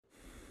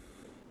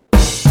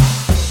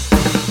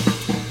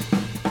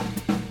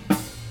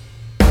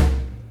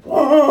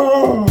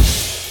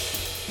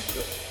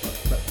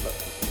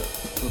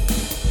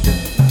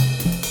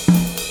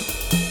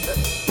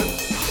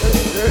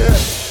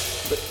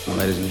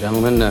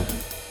Gentlemen,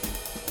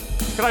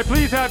 can I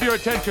please have your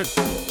attention?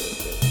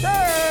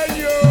 Can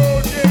you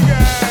dig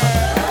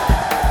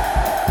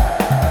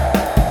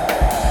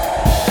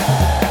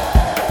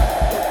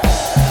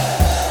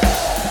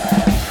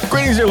it?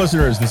 Greetings, dear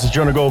listeners. This is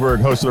Jonah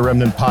Goldberg, host of the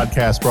Remnant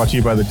Podcast, brought to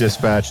you by the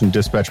Dispatch and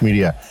Dispatch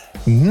Media.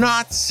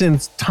 Not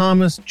since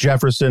Thomas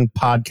Jefferson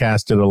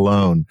podcasted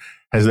alone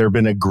has there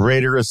been a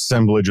greater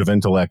assemblage of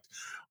intellect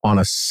on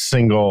a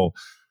single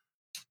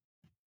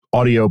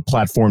audio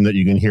platform that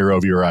you can hear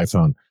over your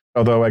iPhone.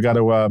 Although I got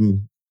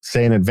to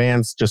say in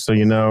advance, just so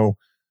you know,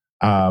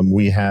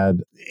 we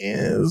had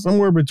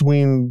somewhere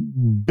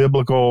between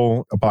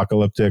biblical,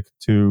 apocalyptic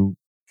to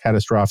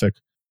catastrophic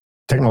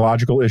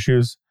technological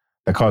issues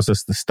that caused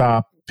us to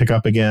stop, pick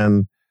up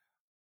again,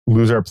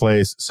 lose our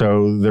place.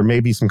 So there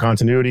may be some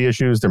continuity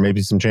issues. There may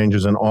be some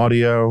changes in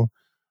audio.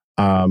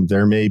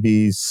 There may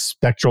be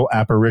spectral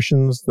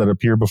apparitions that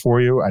appear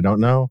before you. I don't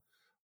know.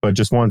 But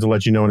just wanted to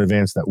let you know in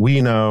advance that we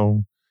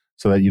know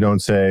so that you don't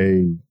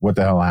say, what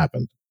the hell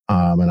happened?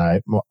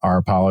 Our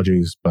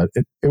apologies, but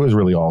it was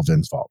really all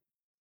Vin's fault.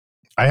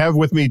 I have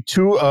with me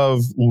two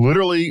of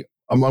literally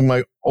among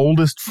my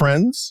oldest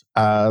friends.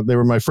 They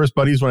were my first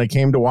buddies when I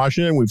came to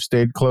Washington. We've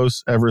stayed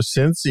close ever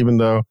since, even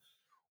though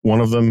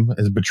one of them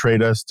has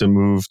betrayed us to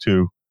move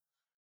to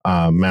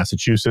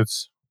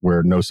Massachusetts,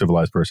 where no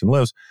civilized person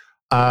lives.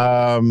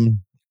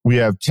 We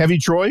have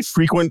Tevi Troy,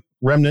 frequent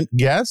Remnant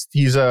guest.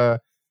 He's a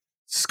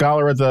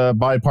scholar at the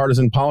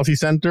Bipartisan Policy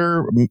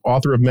Center,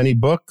 author of many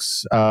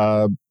books,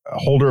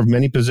 holder of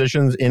many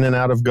positions in and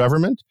out of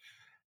government.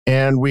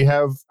 And we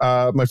have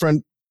my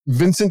friend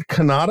Vincent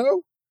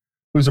Cannato,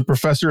 who's a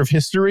professor of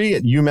history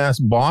at UMass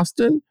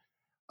Boston,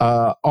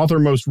 author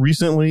most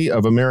recently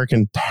of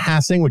American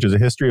Passing, which is a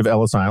history of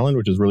Ellis Island,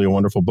 which is really a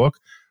wonderful book.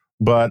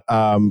 But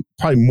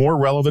probably more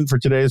relevant for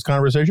today's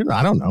conversation,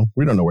 I don't know.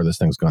 We don't know where this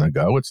thing's going to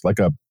go. It's like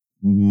a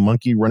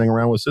monkey running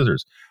around with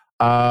scissors.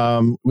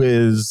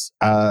 Is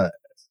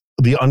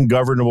The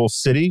Ungovernable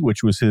City,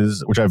 which was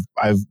which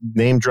I've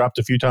name dropped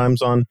a few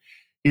times on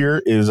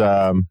here, is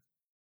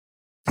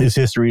his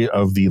history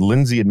of the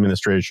Lindsay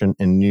administration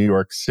in New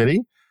York City.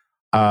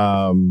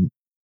 Vin,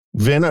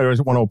 I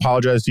want to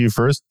apologize to you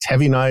first.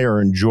 Tevi and I are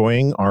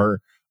enjoying our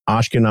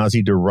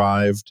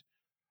Ashkenazi-derived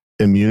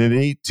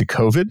immunity to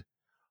COVID,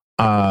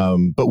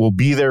 but we'll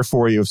be there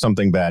for you if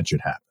something bad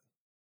should happen.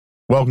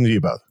 Welcome to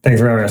you both. Thanks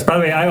for having us. By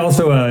the way, I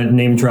also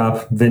name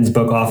drop Vin's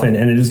book often,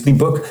 and it is the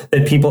book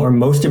that people are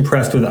most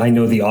impressed with. I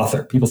know the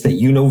author. People say,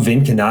 you know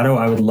Vin Cannato?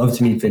 I would love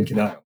to meet Vin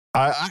Cannato.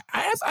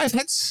 I've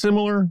had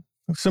similar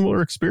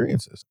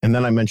experiences. And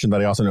then I mentioned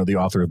that I also know the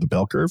author of The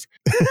Bell Curve.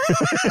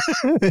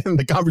 And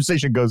the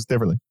conversation goes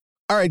differently.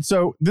 All right,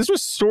 so this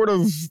was sort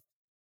of,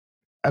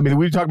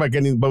 we've talked about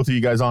getting both of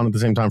you guys on at the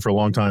same time for a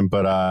long time,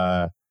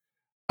 but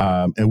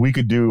and we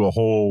could do a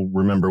whole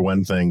Remember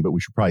When thing, but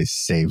we should probably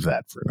save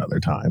that for another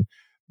time.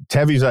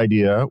 Tevi's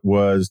idea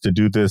was to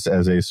do this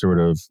as a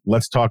sort of,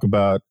 let's talk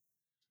about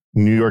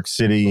New York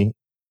City,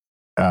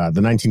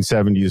 the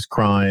 1970s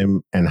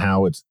crime and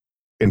how it's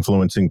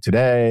influencing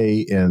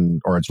today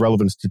or its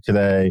relevance to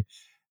today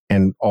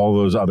and all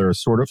those other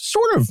sort of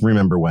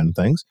Remember When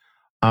things.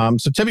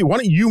 So Tevi, why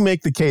don't you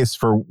make the case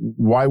for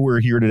why we're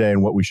here today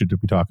and what we should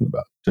be talking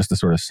about, just to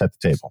sort of set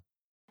the table.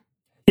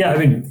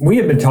 Yeah, we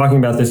have been talking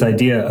about this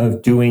idea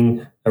of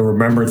doing a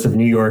remembrance of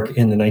New York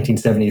in the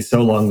 1970s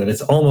so long that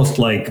it's almost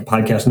like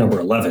podcast number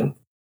 11.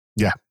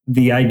 Yeah.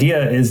 The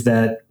idea is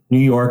that New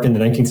York in the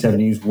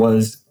 1970s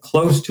was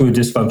close to a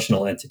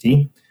dysfunctional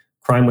entity.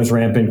 Crime was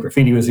rampant,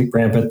 graffiti was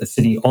rampant, the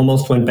city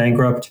almost went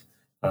bankrupt,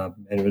 and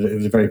it was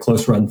a very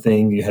close-run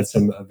thing. You had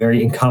some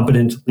very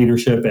incompetent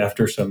leadership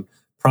after some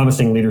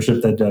promising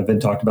leadership that Vin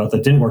talked about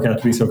that didn't work out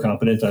to be so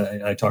competent.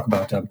 I talk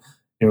about,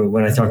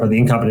 when I talk about the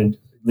incompetent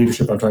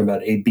leadership, I'm talking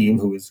about Abe Beame,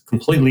 who was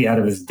completely out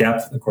of his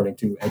depth, according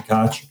to Ed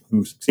Koch,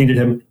 who succeeded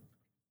him.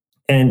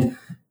 And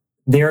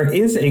there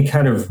is a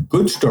kind of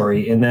good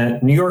story in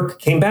that New York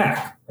came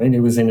back, right? It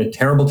was in a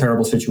terrible,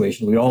 terrible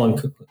situation. We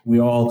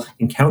all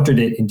encountered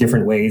it in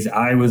different ways.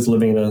 I was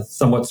living in a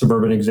somewhat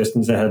suburban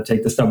existence. I had to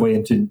take the subway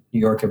into New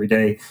York every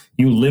day.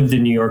 You lived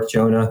in New York,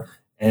 Jonah,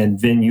 and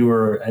Vin, you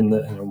were in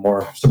the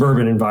more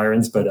suburban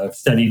environs, but I've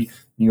studied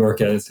New York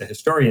as a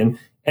historian.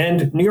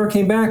 And New York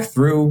came back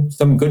through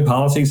some good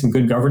policies, some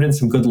good governance,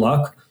 some good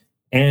luck.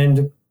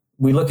 And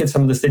we look at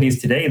some of the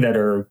cities today that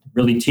are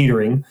really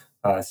teetering,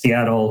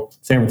 Seattle,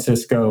 San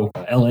Francisco,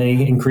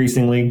 LA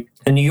increasingly.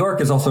 And New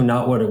York is also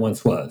not what it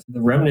once was. The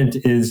remnant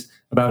is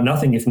about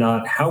nothing if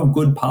not how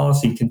good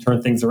policy can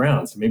turn things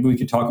around. So maybe we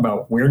could talk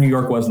about where New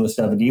York was in the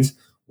 70s,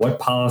 what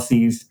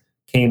policies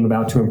came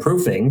about to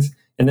improve things,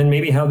 and then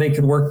maybe how they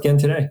could work again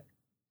today.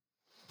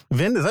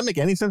 Vin, does that make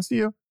any sense to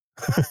you?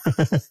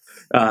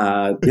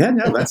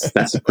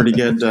 That's a pretty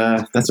good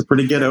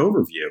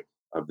overview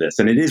of this,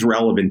 and it is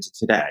relevant to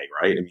today,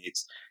 right? I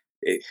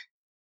mean,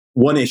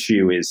 one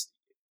issue is,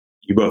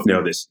 you both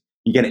know this,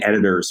 you get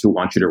editors who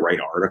want you to write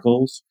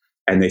articles,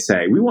 and they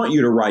say, we want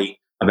you to write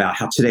about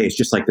how today is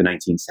just like the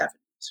 1970s,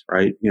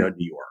 right? New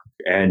York.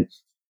 And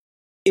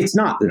it's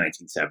not the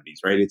 1970s,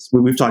 right?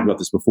 We've talked about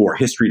this before.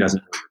 History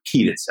doesn't really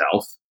repeat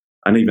itself.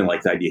 I don't even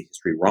like the idea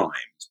history rhymes,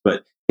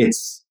 but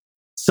it's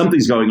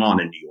something's going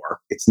on in New York.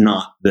 It's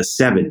not the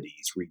 70s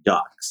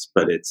redux,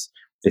 but it's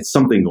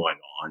something going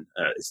on.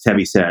 As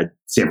Tevi said,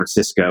 San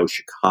Francisco,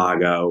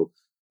 Chicago,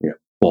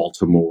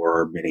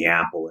 Baltimore,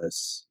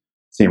 Minneapolis,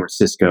 San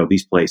Francisco,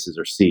 these places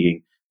are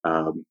seeing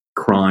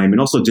crime and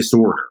also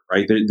disorder,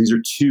 right? These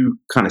are two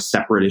kind of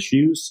separate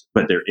issues,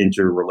 but they're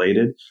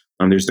interrelated.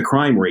 There's the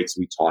crime rates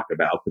we talk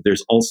about, but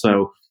there's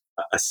also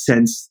a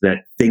sense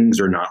that things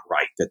are not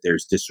right, that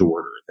there's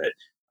disorder, that,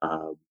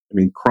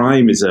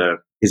 crime is a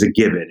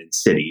given in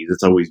cities.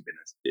 It's always been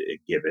a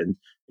given.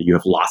 You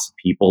have lots of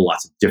people,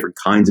 lots of different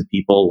kinds of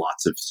people,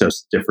 lots of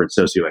different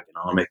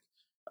socioeconomic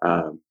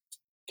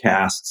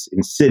castes.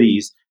 In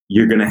cities,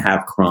 you're going to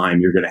have crime.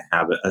 You're going to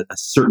have a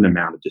certain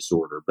amount of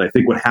disorder. But I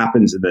think what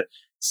happens in the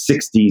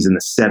 60s and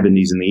the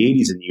 70s and the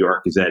 80s in New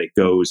York is that it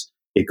goes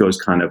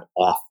kind of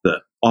off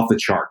the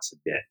charts a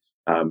bit,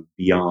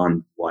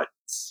 beyond what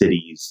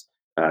cities,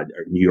 or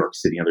New York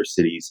City and other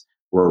cities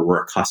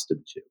were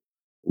accustomed to.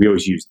 We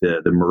always use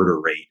the murder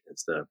rate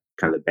as the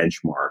kind of the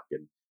benchmark.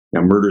 And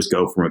murders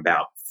go from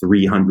about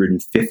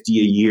 350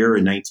 a year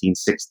in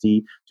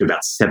 1960 to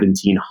about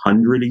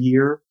 1,700 a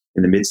year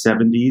in the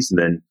mid-70s, and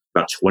then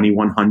about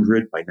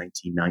 2,100 by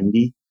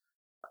 1990.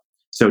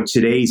 So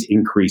today's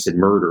increase in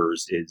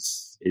murders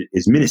is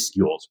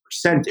minuscule as a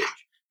percentage.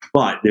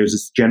 But there's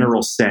this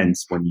general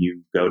sense when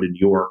you go to New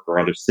York or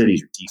other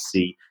cities or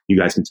DC, you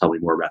guys can tell me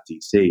more about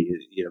DC,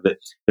 that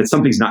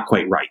something's not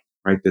quite right?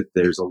 That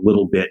there's a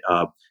little bit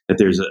of, that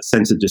there's a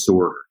sense of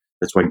disorder.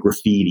 That's why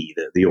graffiti,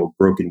 the old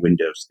broken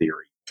windows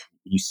theory,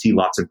 you see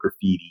lots of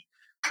graffiti.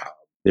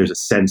 There's a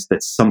sense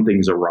that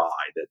something's awry,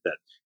 that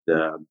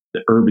the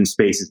urban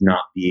space is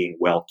not being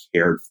well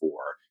cared for,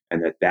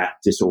 and that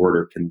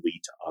disorder can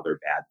lead to other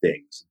bad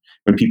things.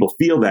 When people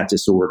feel that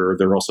disorder,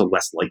 they're also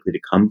less likely to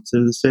come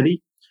to the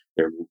city.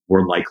 They're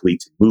more likely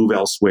to move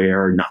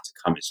elsewhere, not to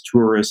come as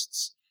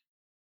tourists.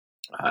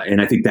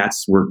 And I think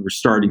we're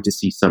starting to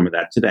see some of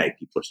that today.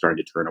 People are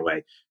starting to turn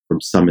away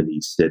from some of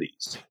these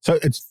cities. So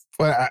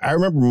I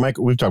remember,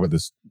 Michael, we've talked about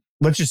this.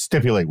 Let's just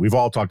stipulate, we've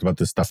all talked about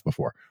this stuff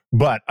before.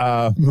 But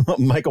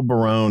Michael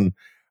Barone,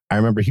 I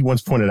remember he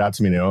once pointed out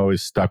to me, and it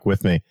always stuck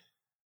with me,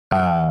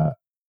 when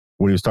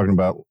he was talking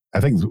about,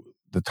 I think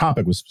the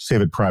topic was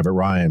Saving Private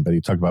Ryan, but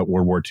he talked about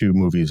World War II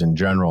movies in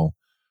general,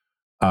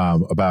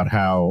 about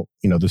how,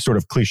 the sort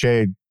of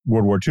cliched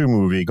World War II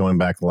movie going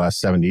back the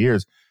last 70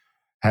 years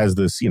has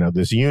this,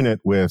 this unit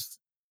with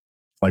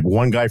like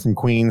one guy from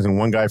Queens and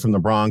one guy from the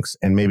Bronx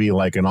and maybe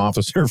like an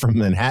officer from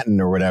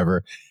Manhattan or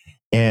whatever.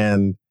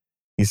 And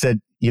he said,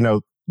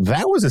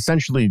 that was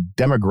essentially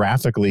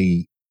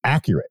demographically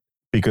accurate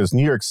because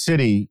New York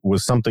City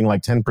was something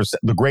like 10%.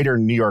 The greater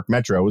New York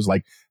metro was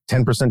like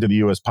 10% of the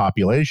U.S.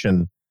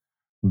 population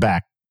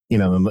back, in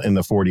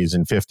the 40s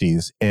and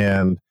 50s.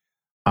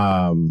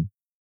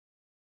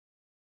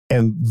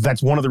 And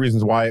that's one of the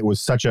reasons why it was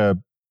such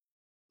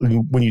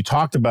when you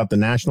talked about the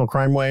national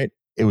crime rate,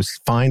 it was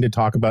fine to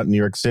talk about New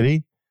York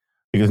City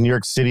because New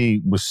York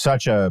City was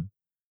such a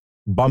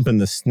bump in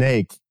the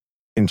snake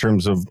in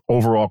terms of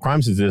overall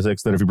crime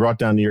statistics that if you brought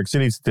down New York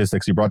City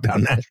statistics, you brought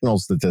down national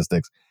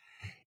statistics.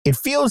 It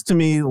feels to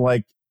me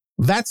like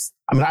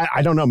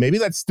I don't know, maybe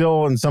that's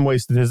still in some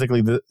ways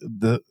statistically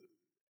the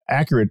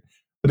accurate,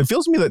 but it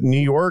feels to me that New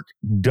York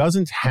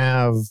doesn't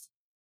have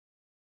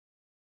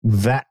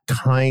that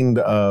kind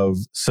of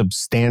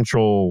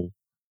substantial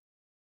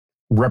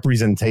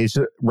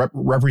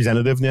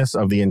representativeness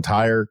of the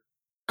entire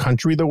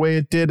country the way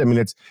it did.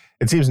 It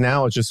seems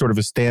now it's just sort of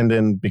a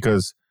stand-in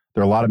because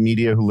there are a lot of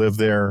media who live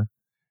there,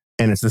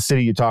 and it's the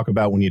city you talk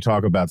about when you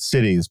talk about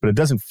cities, but it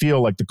doesn't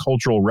feel like the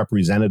cultural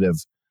representative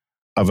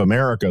of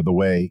America the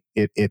way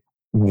it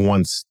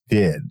once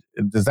did.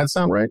 Does that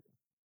sound right?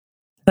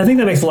 I think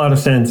that makes a lot of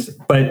sense,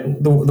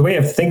 but the way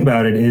I think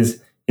about it is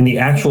in the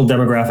actual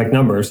demographic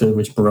numbers,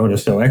 which Barone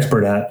is so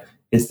expert at,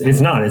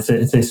 it's not. It's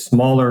a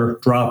smaller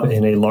drop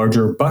in a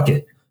larger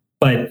bucket.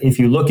 But if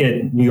you look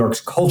at New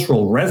York's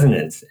cultural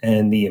resonance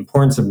and the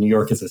importance of New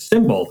York as a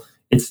symbol,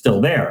 it's still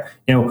there.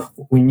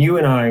 When you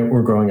and I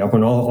were growing up,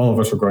 when all of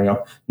us were growing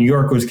up, New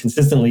York was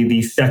consistently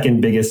the second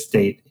biggest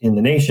state in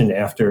the nation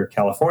after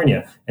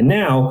California. And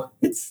now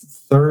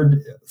it's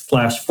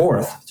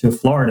third/fourth to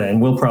Florida,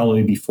 and will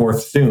probably be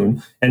fourth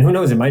soon. And who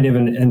knows, it might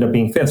even end up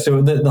being fifth.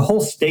 So the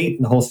whole state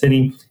and the whole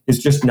city is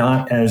just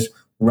not as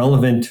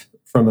relevant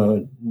from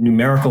a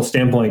numerical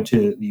standpoint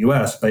to the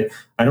U.S., but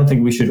I don't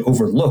think we should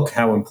overlook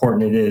how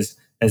important it is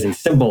as a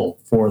symbol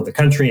for the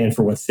country and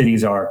for what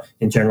cities are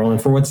in general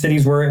and for what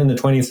cities were in the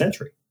 20th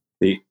century.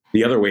 The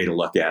other way to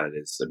look at it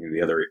is,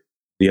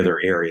 the other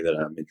area that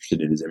I'm interested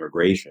in is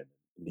immigration.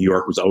 New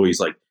York was always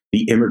like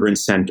the immigrant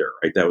center,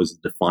 right? That was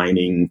the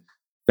defining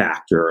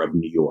factor of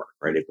New York,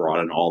 right? It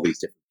brought in all these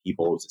different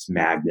people. It was this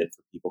magnet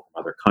for people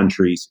from other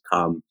countries to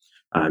come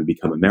and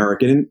become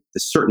American. And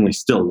there's certainly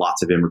still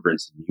lots of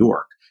immigrants in New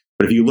York.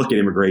 But if you look at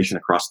immigration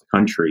across the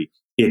country,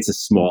 it's a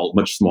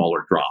much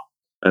smaller drop,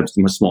 a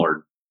much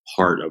smaller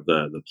part of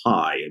the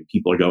pie, and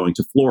people are going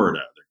to Florida,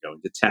 they're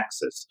going to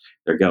Texas,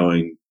 they've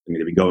been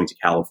going to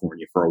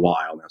California for a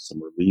while now.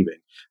 Some are leaving.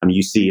 I mean,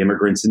 you see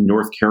immigrants in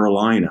North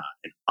Carolina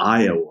and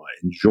Iowa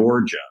and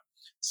Georgia.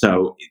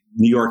 So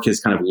New York has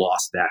kind of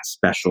lost that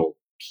special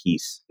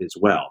piece as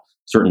well.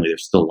 Certainly,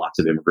 there's still lots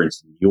of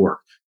immigrants in New York,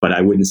 but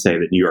I wouldn't say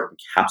that New York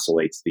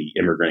encapsulates the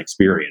immigrant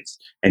experience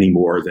any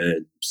more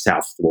than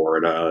South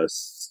Florida,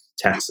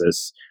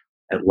 Texas,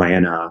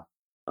 Atlanta,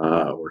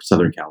 or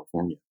Southern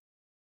California.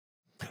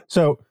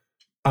 So,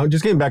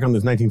 just getting back on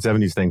this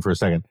 1970s thing for a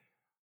second.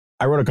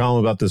 I wrote a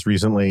column about this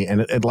recently,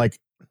 and it like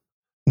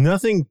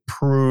nothing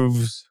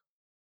proves.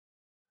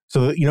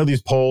 So,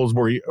 these polls,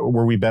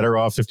 were we better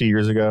off 50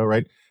 years ago,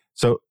 right?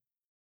 So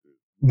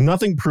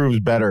nothing proves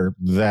better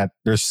that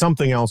there's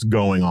something else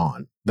going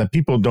on, that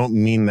people don't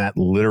mean that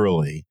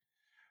literally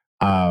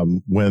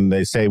when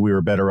they say we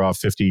were better off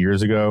 50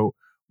 years ago,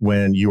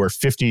 when you are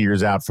 50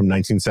 years out from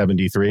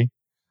 1973.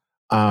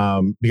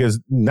 Because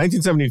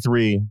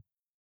 1973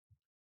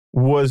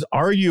 was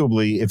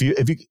arguably,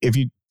 if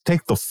you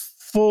take the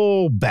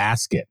full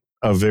basket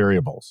of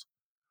variables,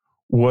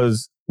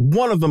 was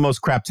one of the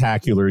most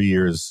craptacular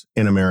years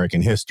in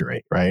American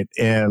history, right?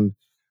 And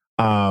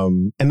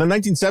the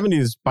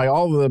 1970s, by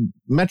all the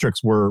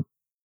metrics, were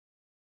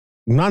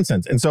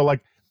nonsense. And so,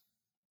 like,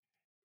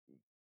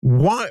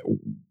 why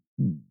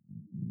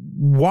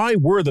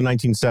were the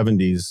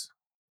 1970s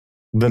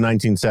the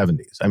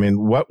 1970s? I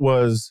mean, what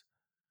was,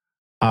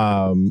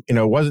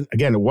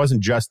 it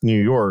wasn't just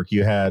New York.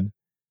 You had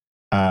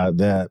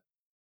a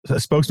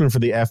spokesman for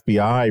the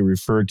FBI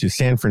referred to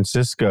San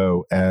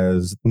Francisco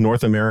as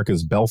North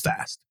America's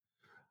Belfast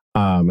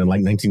in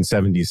like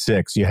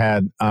 1976. You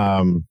had,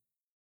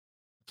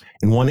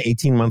 in one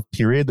 18-month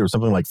period, there was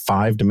something like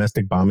 5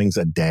 domestic bombings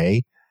a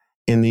day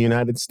in the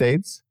United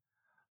States.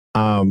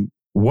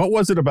 What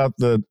was it about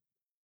the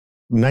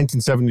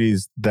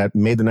 1970s that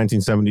made the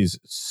 1970s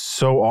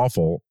so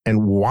awful?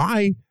 And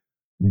why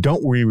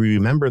don't we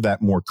remember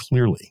that more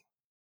clearly?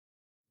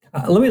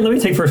 Let me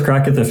take first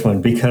crack at this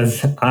one,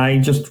 because I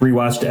just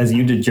rewatched, as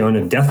you did,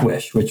 Jonah, Death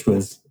Wish, that's a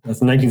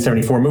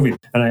 1974 movie.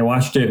 And I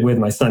watched it with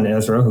my son,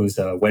 Ezra, who's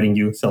wedding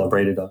you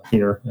celebrated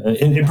here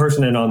in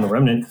person and on The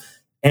Remnant.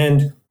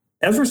 And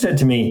Ezra said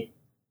to me,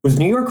 was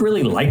New York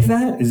really like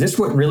that? Is this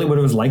what it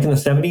was like in the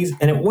 70s?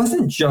 And it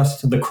wasn't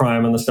just the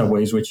crime on the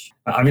subways, which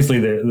obviously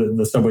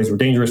the subways were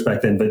dangerous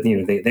back then, but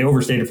they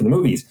overstated for the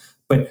movies.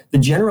 But the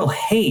general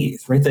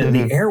haze, right?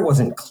 The air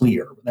wasn't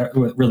clear. That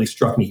really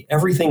struck me.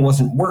 Everything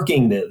wasn't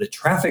working. The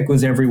traffic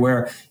was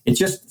everywhere. It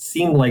just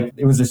seemed like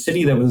it was a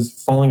city that was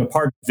falling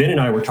apart. Vin and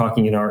I were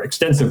talking in our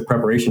extensive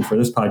preparation for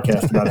this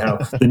podcast about how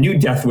the new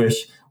Death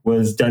Wish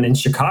was done in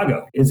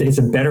Chicago. It's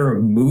a better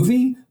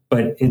movie,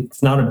 but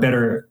it's not a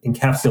better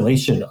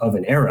encapsulation of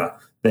an era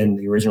than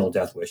the original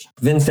Death Wish.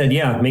 Vin said,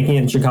 yeah, making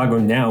it in Chicago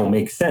now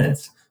makes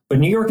sense. But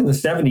New York in the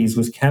 70s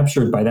was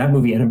captured by that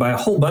movie and by a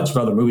whole bunch of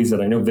other movies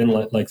that I know Vin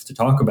likes to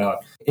talk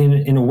about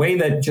in a way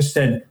that just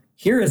said,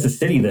 here is a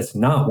city that's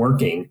not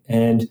working,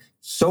 and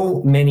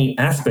so many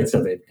aspects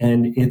of it.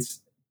 And it's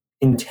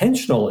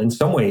intentional in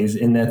some ways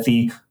in that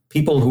the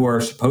people who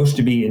are supposed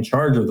to be in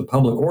charge of the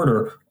public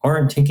order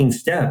aren't taking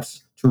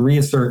steps to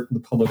reassert the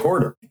public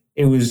order.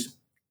 It was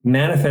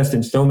manifest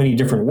in so many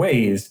different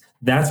ways.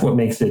 That's what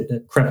makes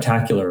it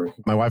creptacular.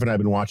 My wife and I have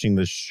been watching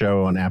this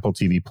show on Apple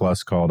TV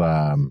Plus called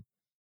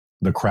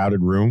The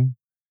Crowded Room.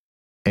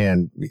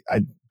 And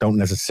I don't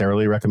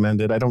necessarily recommend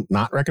it. I don't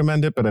not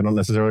recommend it, but I don't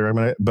necessarily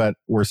recommend it. But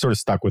we're sort of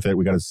stuck with it.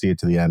 We got to see it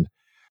to the end.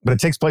 But it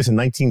takes place in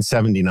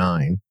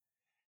 1979.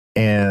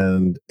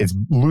 And it's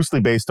loosely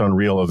based on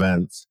real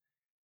events.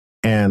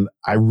 And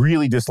I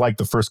really disliked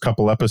the first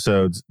couple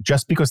episodes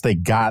just because they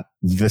got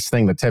this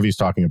thing that Tevi's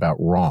talking about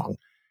wrong.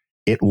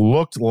 It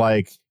looked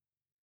like,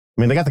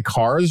 they got the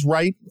cars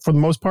right for the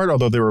most part,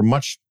 although they were in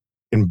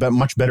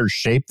much better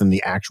shape than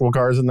the actual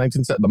cars in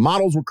 1970. The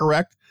models were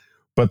correct,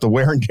 but the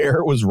wear and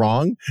tear was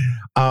wrong.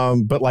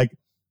 But like,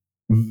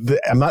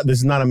 this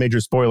is not a major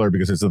spoiler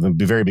because it's at the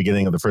very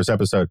beginning of the first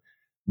episode.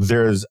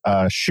 There's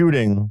a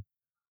shooting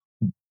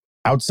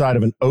outside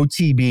of an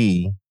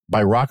OTB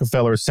by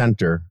Rockefeller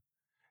Center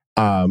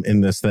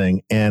in this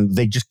thing, and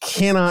they just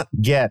cannot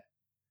get.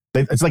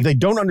 It's like they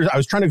don't understand. I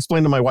was trying to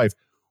explain to my wife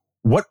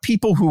what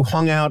people who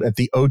hung out at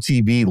the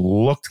OTB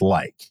looked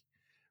like,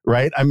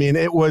 right? I mean,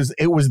 it was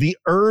the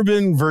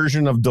urban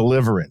version of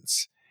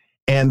Deliverance,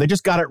 and they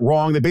just got it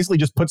wrong. They basically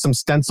just put some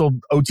stenciled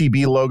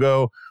OTB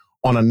logo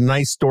on a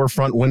nice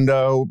storefront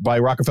window by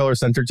Rockefeller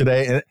Center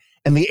today,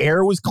 and the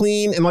air was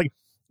clean. And like,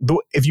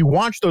 if you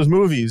watch those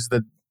movies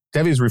that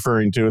Debbie's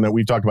referring to and that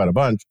we've talked about a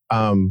bunch,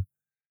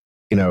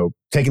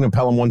 Taking a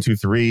Pelham 1, 2,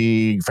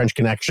 3, French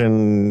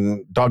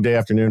Connection, Dog Day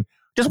Afternoon,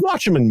 just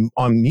watch them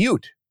on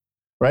mute.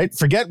 Right?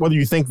 Forget whether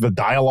you think the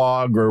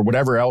dialogue or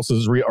whatever else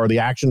is or the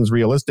action is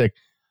realistic.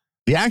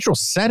 The actual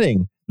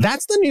setting,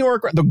 that's the New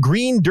York, the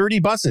green, dirty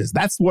buses.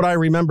 That's what I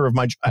remember of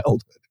my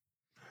childhood.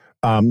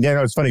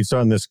 It's funny. So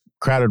in this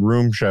Crowded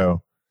Room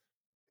show,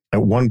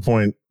 at one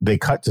point, they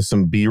cut to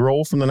some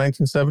B-roll from the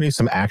 1970s,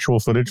 some actual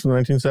footage from the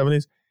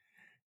 1970s.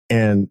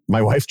 And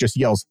my wife just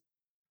yells,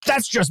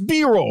 "That's just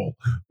B-roll."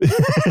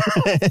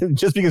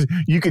 Just because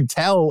you could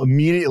tell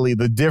immediately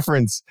the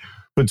difference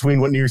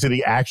between what New York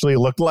City actually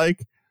looked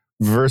like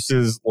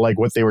versus like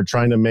what they were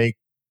trying to make,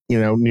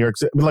 New York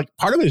City. Like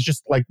part of it is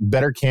just like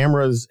better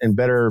cameras and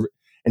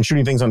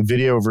shooting things on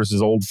video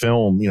versus old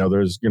film.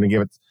 There's going to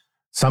give it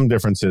some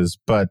differences,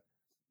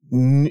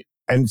 and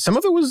some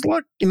of it was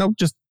like,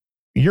 just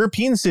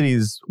European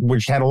cities,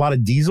 which had a lot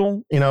of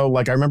diesel,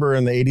 like I remember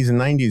in the 80s and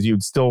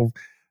 90s,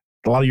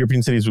 a lot of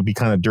European cities would be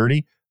kind of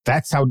dirty.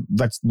 That's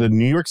the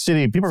New York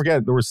City. People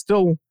forget there was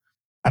still,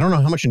 I don't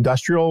know how much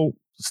industrial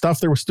stuff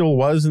there still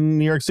was in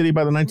New York City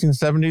by the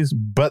 1970s,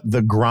 but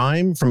the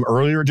grime from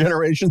earlier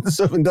generations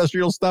of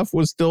industrial stuff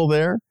was still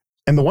there.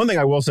 And the one thing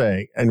I will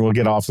say, and we'll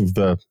get off of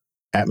the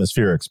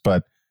atmospherics,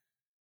 but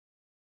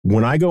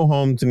when I go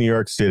home to New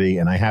York City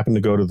and I happen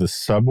to go to the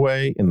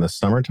subway in the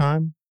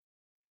summertime,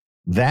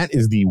 that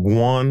is the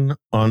one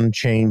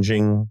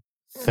unchanging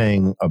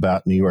thing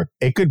about New York.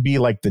 It could be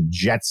like the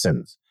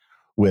Jetsons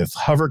with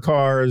hover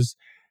cars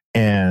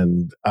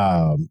and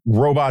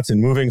robots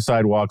and moving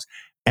sidewalks,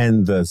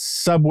 and the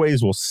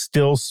subways will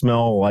still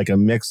smell like a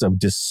mix of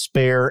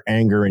despair,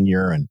 anger, and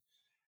urine.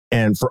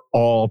 And for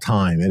all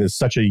time, it is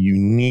such a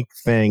unique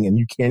thing,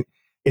 and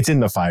it's in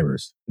the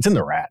fibers. It's in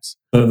the rats.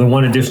 The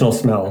one additional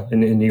smell in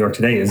New York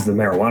today is the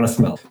marijuana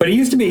smell. But it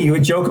used to be, you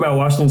would joke about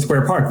Washington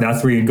Square Park.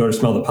 That's where you'd go to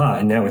smell the pot,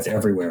 and now it's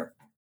everywhere.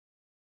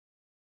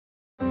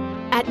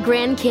 At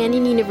Grand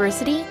Canyon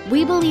University,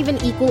 we believe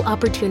in equal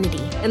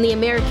opportunity, and the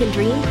American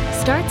dream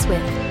starts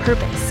with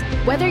purpose.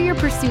 Whether your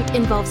pursuit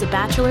involves a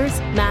bachelor's,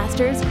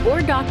 master's,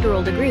 or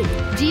doctoral degree,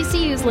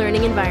 GCU's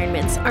learning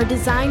environments are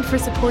designed for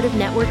supportive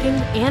networking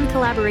and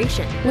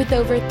collaboration. With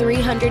over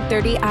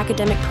 330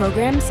 academic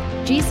programs,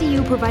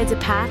 GCU provides a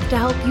path to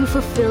help you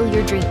fulfill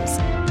your dreams.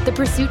 The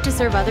pursuit to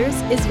serve others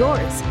is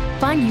yours.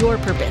 Find your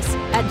purpose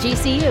at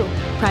GCU.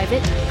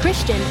 Private,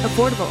 Christian,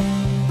 affordable.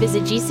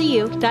 Visit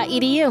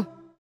gcu.edu.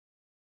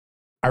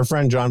 Our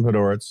friend John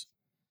Podhoretz,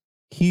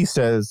 he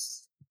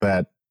says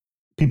that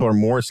people are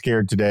more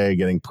scared today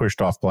getting pushed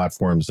off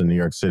platforms in New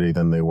York City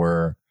than they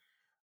were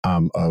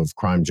of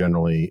crime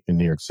generally in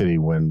New York City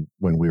when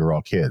we were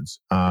all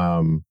kids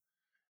and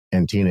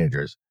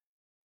teenagers.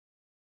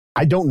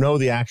 I don't know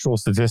the actual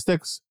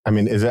statistics. I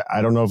mean,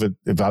 I don't know if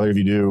either of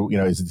you do,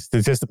 is it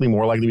statistically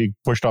more likely to be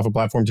pushed off a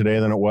platform today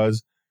than it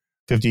was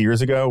 50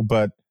 years ago?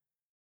 But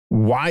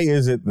why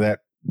is it that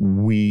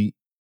we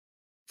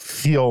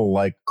feel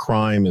like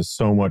crime is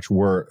so much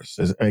worse?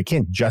 It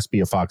can't just be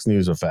a Fox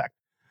News effect.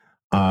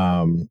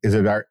 Is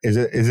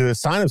it a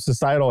sign of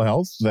societal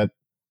health that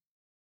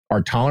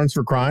our tolerance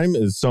for crime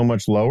is so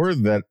much lower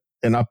that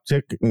an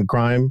uptick in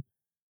crime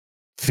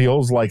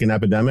feels like an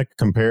epidemic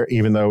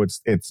even though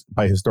it's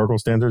by historical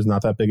standards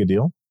not that big a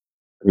deal?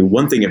 I mean,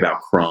 one thing about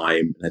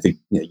crime, and I think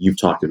you've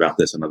talked about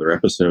this in other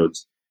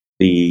episodes,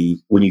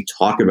 when you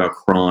talk about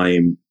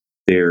crime,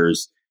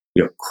 there's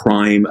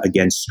crime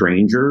against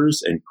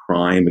strangers and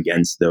crime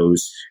against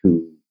those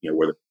who,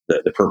 where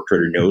the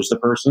perpetrator knows the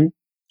person.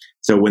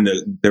 So when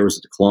there was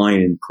a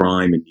decline in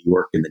crime in New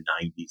York in the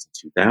 90s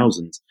and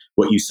 2000s,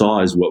 what you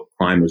saw is what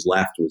crime was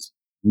left was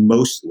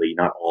mostly,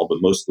 not all, but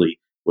mostly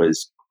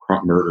was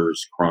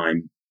murders,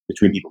 crime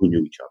between people who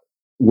knew each other.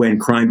 When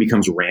crime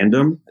becomes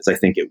random, as I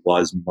think it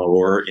was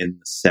more in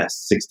the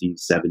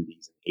 60s,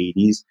 70s, and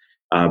 80s,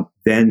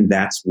 then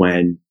that's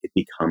when it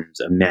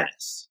becomes a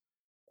menace.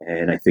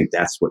 And I think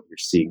that's what you're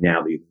seeing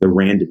now, the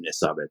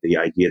randomness of it, the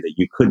idea that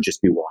you could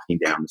just be walking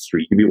down the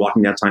street. You could be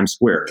walking down Times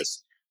Square.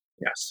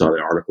 I saw the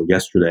article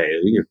yesterday,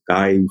 a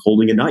guy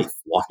holding a knife,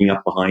 walking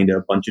up behind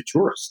a bunch of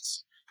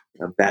tourists.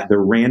 That the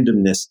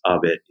randomness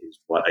of it is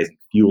what I think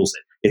fuels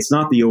it. It's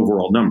not the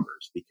overall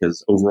numbers,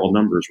 because overall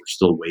numbers were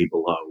still way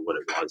below what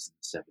it was in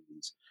the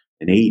 70s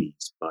and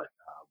 80s. But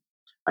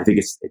I think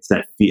it's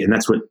that, and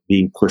that's what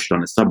being pushed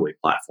on a subway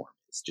platform.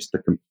 It's just the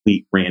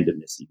complete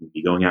randomness. You can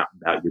be going out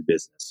about your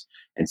business,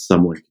 and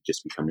someone could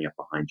just be coming up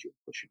behind you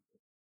and pushing you.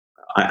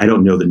 I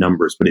don't know the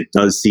numbers, but it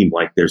does seem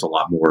like there's a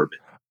lot more of it.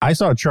 I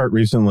saw a chart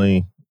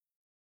recently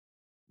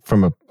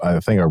from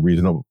a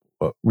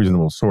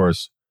reasonable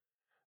source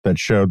that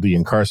showed the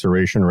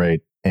incarceration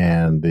rate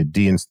and the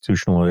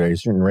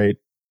deinstitutionalization rate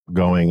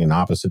going in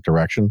opposite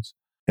directions.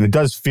 And it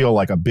does feel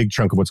like a big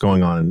chunk of what's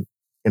going on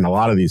in a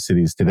lot of these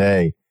cities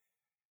today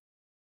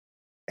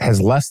has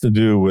less to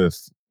do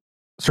with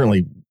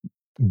certainly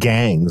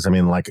gangs. I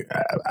mean, like,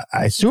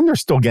 I assume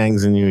there's still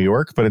gangs in New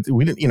York, but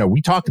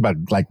we talked about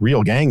like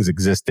real gangs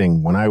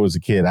existing when I was a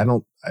kid.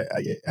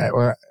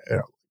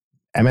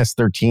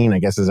 MS-13, I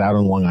guess, is out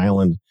on Long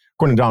Island.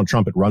 According to Donald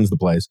Trump, it runs the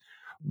place.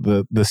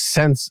 The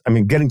sense, I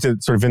mean, getting to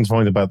sort of Vince's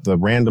point about the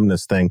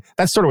randomness thing,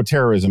 that's sort of what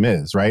terrorism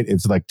is, right?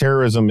 It's like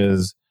terrorism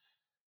is,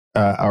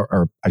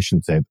 or I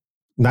shouldn't say,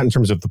 not in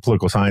terms of the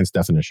political science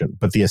definition,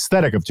 but the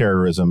aesthetic of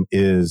terrorism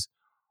is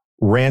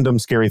random,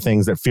 scary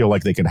things that feel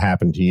like they could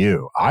happen to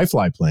you. I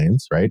fly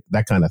planes, right?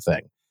 That kind of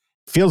thing.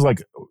 Feels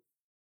like,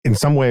 in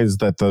some ways,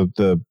 that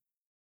the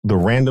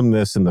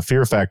randomness and the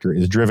fear factor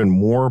is driven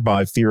more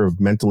by fear of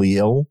mentally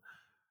ill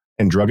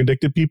and drug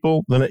addicted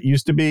people than it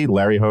used to be,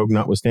 Larry Hogue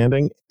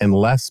notwithstanding, and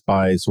less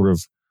by sort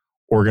of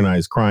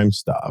organized crime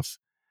stuff.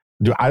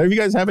 Do either of you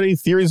guys have any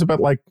theories about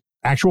like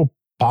actual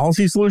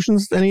policy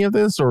solutions to any of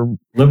this? Or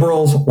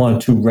liberals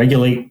want to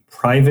regulate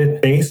private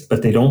space,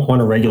 but they don't want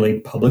to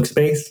regulate public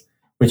space,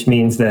 which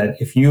means that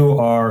if you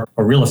are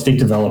a real estate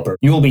developer,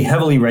 you will be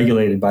heavily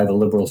regulated by the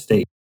liberal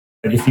state.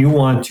 But if you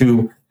want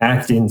to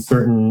act in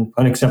certain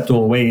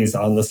unacceptable ways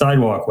on the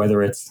sidewalk,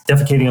 whether it's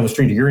defecating on the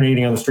street or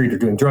urinating on the street or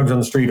doing drugs on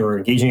the street or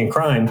engaging in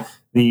crime,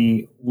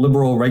 the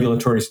liberal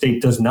regulatory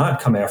state does not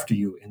come after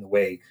you in the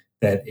way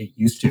that it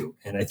used to.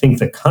 And I think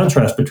the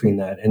contrast between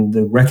that and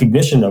the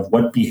recognition of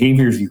what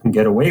behaviors you can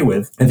get away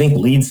with, I think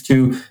leads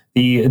to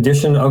the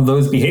addition of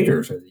those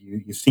behaviors.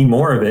 You see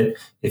more of it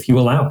if you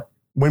allow it.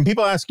 When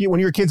people ask you, when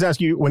your kids ask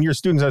you, when your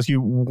students ask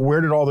you, where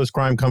did all this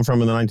crime come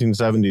from in the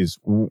 1970s,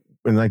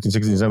 in the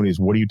 1960s and 70s,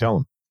 what do you tell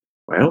them?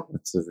 Well,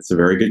 that's a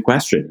very good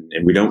question.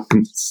 And we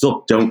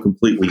still don't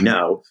completely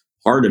know.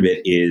 Part of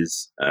it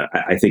is,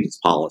 I think it's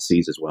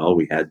policies as well.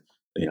 We had,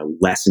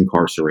 less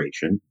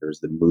incarceration.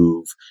 There's the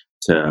move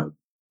to,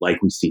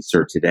 like we see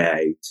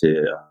today,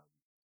 to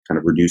kind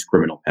of reduce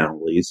criminal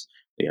penalties.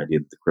 The idea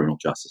that the criminal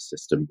justice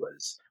system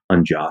was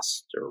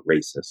unjust or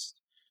racist.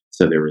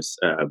 So there was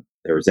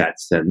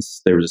that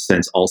sense. There was a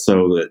sense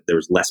also that there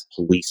was less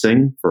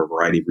policing for a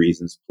variety of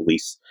reasons.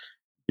 Police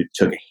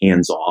took a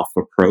hands-off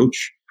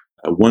approach.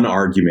 One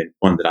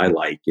that I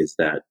like is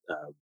that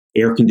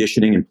air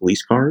conditioning in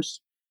police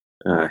cars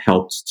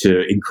helped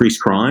to increase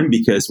crime,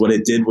 because what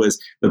it did was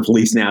the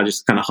police now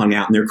just kind of hung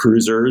out in their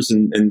cruisers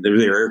and they're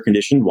air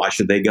conditioned. Why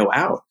should they go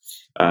out?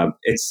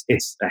 It's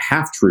a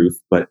half truth,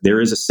 but there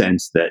is a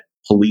sense that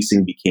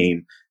policing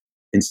became,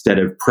 instead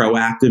of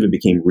proactive, it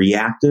became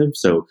reactive.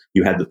 So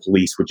you had the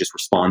police would just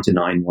respond to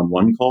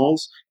 911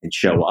 calls and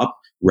show up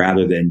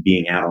rather than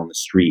being out on the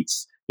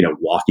streets,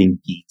 walking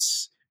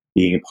beats,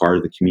 being a part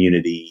of the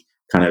community,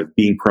 kind of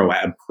being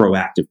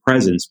proactive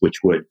presence,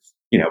 which would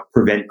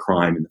prevent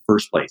crime in the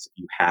first place. If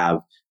you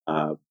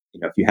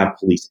have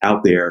police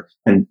out there,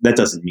 and that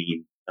doesn't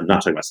mean, I'm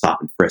not talking about stop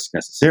and frisk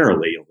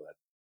necessarily,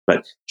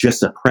 but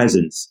just a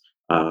presence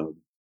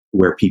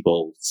where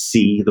people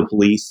see the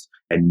police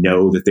and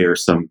know that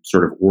there's some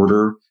sort of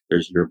order,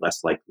 you're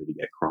less likely to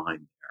get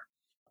crime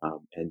there.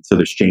 And so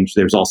there's change.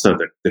 There's also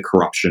the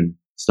corruption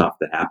stuff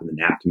that happened, the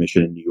Knapp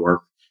Commission in New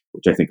York,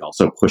 which I think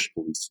also pushed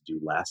police to do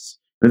less.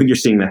 I think you're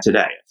seeing that today.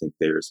 I think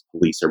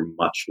police are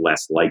much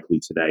less likely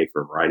today,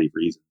 for a variety of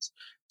reasons,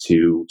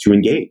 to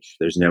engage.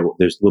 There's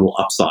little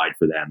upside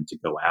for them to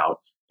go out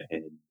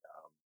and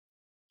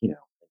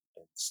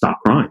stop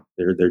crime.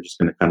 They're just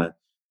going to kind of,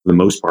 for the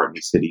most part in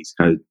these cities,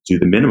 kind of do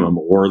the minimum,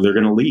 or they're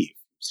going to leave.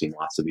 We've seen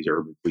lots of these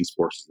urban police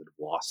forces that have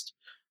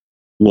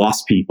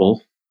lost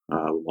people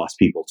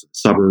to the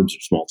suburbs or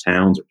small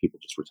towns, or people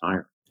just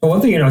retire. Well,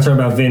 one thing you're not talking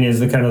about, Vin, is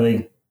the kind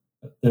of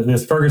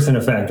this Ferguson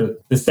effect,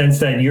 the sense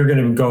that people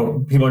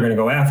are going to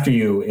go after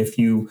you if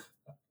you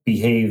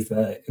behave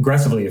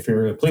aggressively, if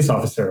you're a police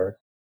officer.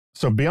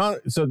 So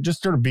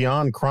just sort of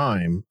beyond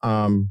crime,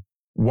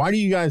 why do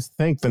you guys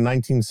think the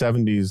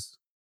 1970s,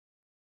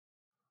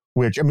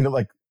 which, I mean,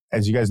 like,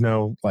 as you guys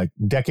know, like,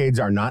 decades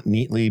are not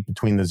neatly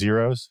between the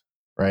zeros,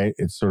 right?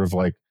 It's sort of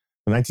like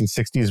the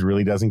 1960s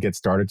really doesn't get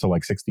started till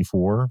like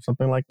 64,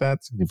 something like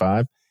that,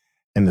 65.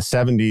 And the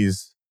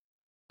 70s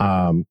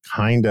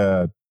kind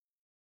of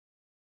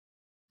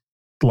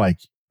like,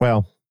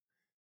 well,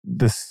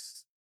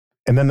 this,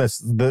 and then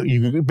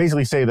you could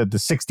basically say that the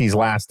 60s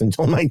last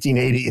until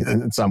 1980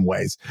 in some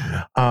ways.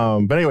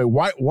 But anyway,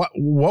 what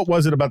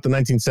was it about the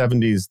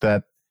 1970s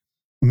that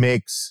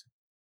makes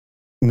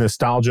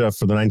nostalgia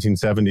for the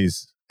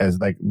 1970s, as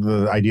like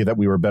the idea that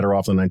we were better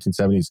off in the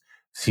 1970s,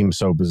 seems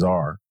so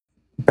bizarre?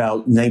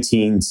 About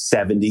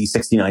 1970,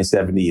 69,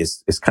 70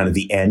 is kind of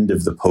the end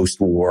of the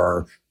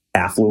post-war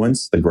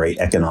affluence, the great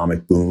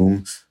economic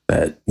boom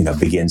that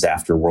begins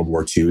after World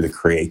War II,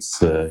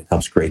 that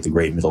helps create the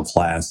great middle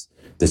class.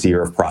 This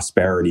era of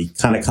prosperity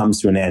kind of comes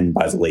to an end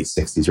by the late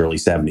 60s, early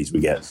 70s.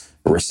 We get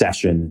a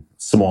recession,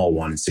 small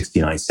one in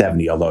 69,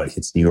 70, although it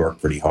hits New York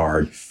pretty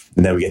hard.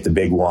 And then we get the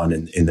big one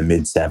in the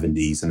mid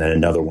 70s, and then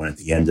another one at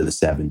the end of the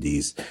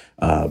 70s.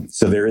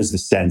 So there is the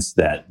sense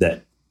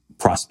that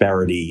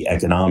prosperity,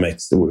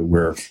 economics,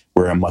 we're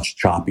a much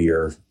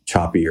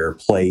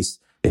choppier place.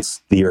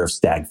 It's the era of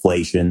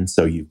stagflation.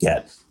 So you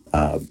get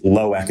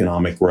low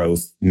economic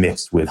growth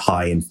mixed with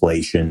high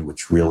inflation,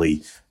 which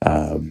really,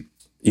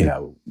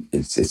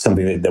 it's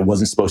something that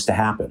wasn't supposed to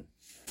happen.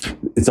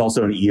 It's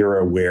also an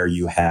era where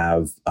you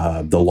have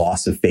the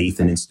loss of faith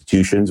in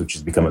institutions, which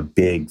has become a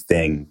big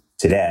thing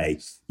today.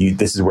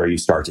 This is where you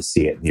start to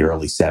see it in the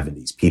early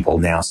 70s. People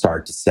now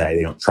start to say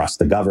they don't trust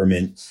the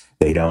government.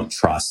 They don't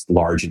trust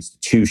large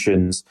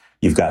institutions.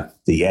 You've got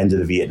the end of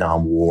the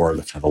Vietnam War,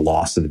 the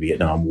loss of the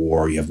Vietnam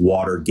War. You have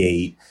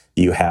Watergate.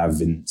 You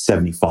have in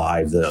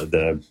 75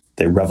 the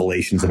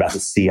revelations about the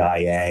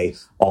CIA.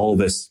 All of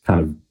this kind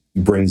of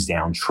brings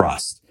down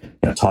trust.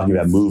 Talking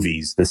about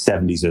movies, the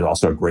 70s is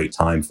also a great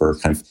time for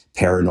kind of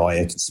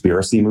paranoia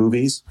conspiracy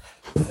movies.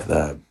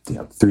 3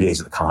 Days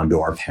of the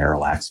Condor,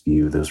 Parallax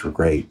View, those were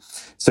great.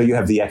 So you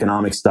have the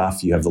economic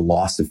stuff, you have the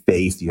loss of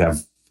faith, you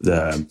have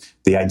the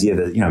idea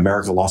that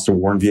America lost a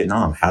war in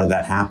Vietnam. How did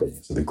that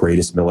happen? So the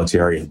greatest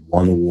military had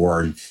won the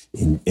war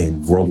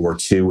in World War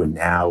II, and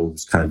now it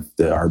was kind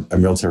of our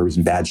military was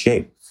in bad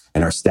shape,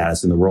 and our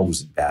status in the world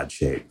was in bad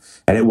shape.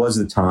 And it was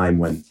the time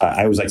when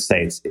I always like to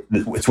say it's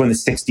when the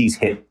 60s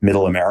hit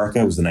middle America.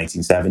 It was the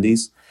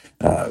 1970s,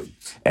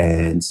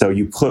 and so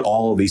you put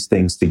all of these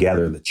things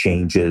together, the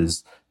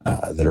changes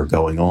that are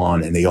going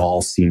on, and they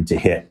all seem to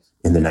hit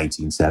in the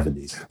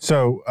 1970s.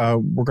 So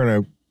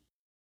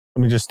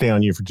let me just stay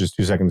on you for just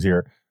 2 seconds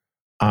here.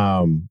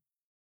 You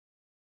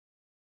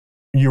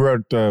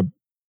wrote the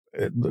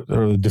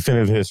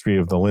definitive history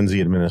of the Lindsay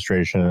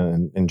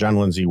administration, and John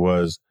Lindsay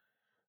was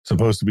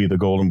supposed to be the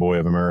golden boy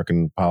of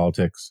American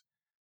politics.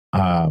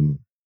 And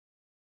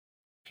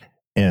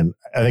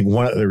I think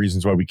one of the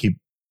reasons why we keep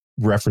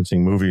referencing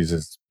movies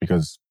is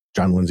because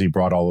John Lindsay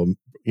brought all of,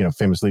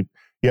 famously,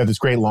 you have this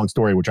great long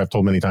story, which I've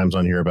told many times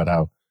on here, about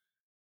how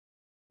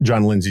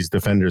John Lindsay's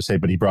defenders say,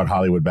 but he brought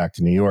Hollywood back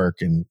to New York,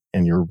 and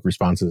your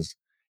response is,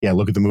 yeah,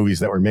 look at the movies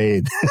that were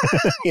made.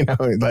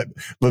 But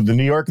the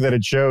New York that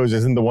it shows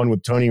isn't the one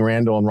with Tony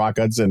Randall and Rock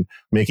Hudson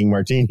making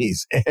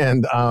martinis.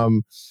 And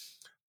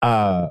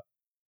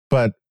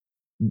but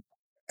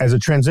as a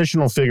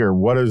transitional figure,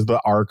 what is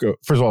the arc of,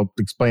 first of all,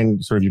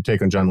 explain sort of your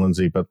take on John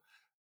Lindsay, but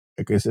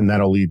I guess, and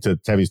that'll lead to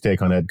Tevi's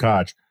take on Ed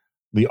Koch,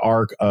 the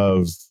arc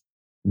of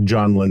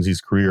John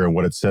Lindsay's career and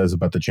what it says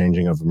about the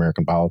changing of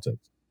American politics.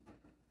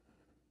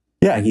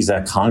 Yeah, he's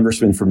a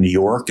congressman from New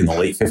York in the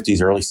late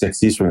 50s, early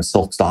 60s from the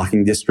Silk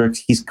Stocking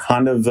District. He's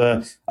kind of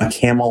a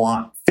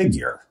Camelot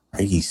figure,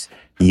 right? He's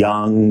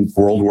young,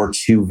 World War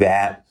II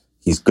vet.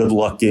 He's good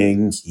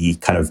looking. He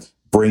kind of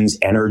brings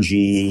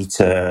energy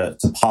to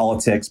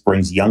politics,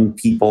 brings young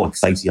people,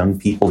 excites young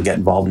people to get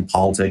involved in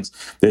politics.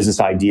 There's this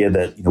idea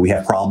that we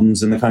have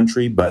problems in the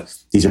country, but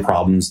these are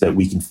problems that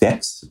we can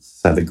fix.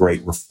 It's the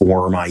great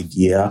reform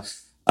idea.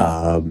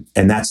 And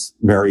that's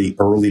very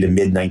early to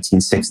mid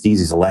 1960s.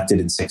 He's elected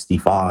in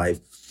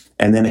 65.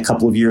 And then a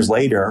couple of years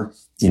later,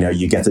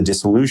 you get the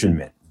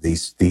disillusionment.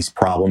 These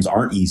problems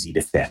aren't easy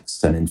to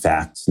fix. And in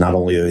fact, not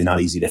only are they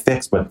not easy to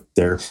fix, but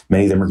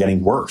many of them are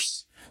getting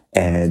worse.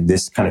 And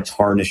this kind of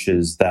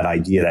tarnishes that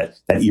idea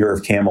that era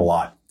of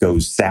Camelot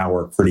goes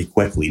sour pretty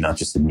quickly, not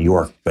just in New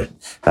York, but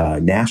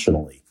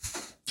nationally.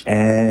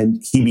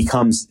 And he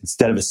becomes,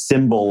 instead of a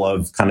symbol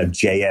of kind of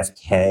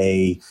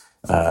JFK,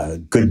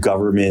 good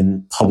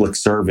government, public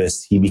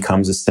service, he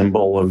becomes a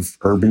symbol of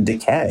urban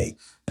decay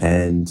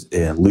and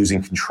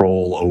losing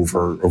control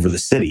over the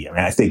city. I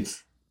mean, I think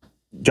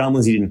John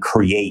Lindsay didn't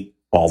create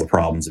all the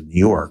problems of New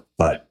York,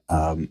 but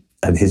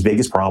his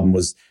biggest problem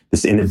was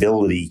this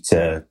inability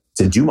to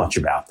do much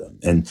about them.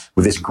 And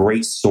with this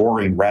great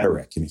soaring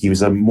rhetoric, he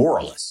was a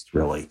moralist,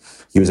 really.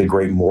 He was a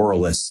great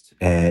moralist.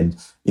 And,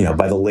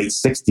 by the late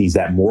 60s,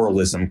 that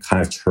moralism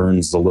kind of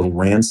turns a little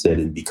rancid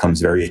and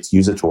becomes very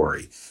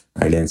accusatory,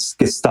 right? And it's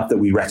stuff that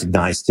we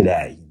recognize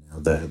today,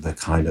 the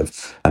kind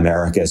of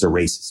America as a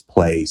racist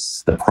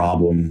place. The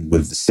problem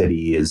with the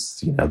city is,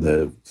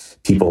 the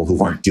people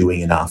who aren't doing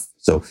enough.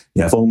 So,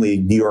 if only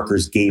New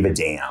Yorkers gave a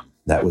damn.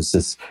 That was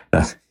this...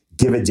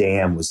 Give a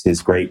damn was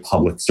his great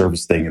public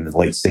service thing in the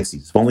late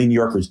 60s. If only New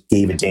Yorkers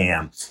gave a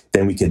damn,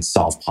 then we could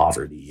solve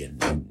poverty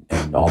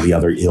and all the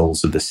other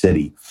ills of the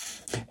city.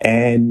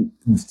 And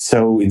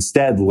so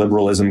instead,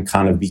 liberalism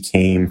kind of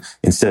became,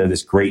 instead of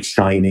this great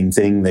shining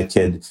thing that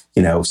could,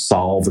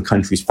 solve the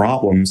country's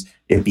problems,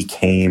 it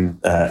became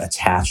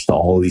attached to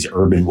all of these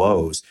urban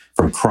woes,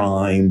 from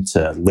crime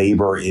to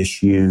labor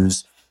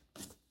issues,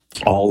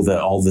 all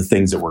the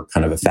things that were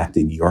kind of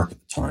affecting New York at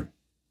the time.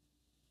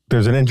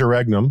 There's an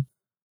interregnum.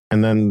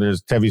 And then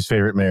there's Tevi's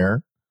favorite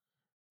mayor,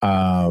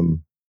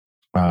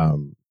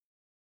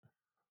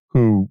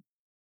 who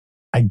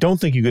I don't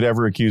think you could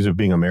ever accuse of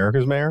being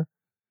America's mayor.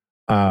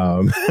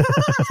 But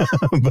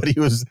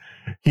he's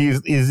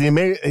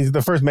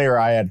the first mayor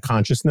I had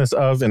consciousness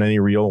of in any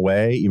real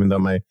way, even though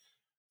my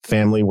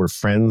family were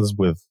friends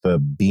with the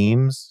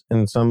Beams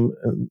and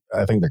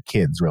I think they're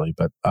kids really.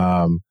 But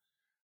so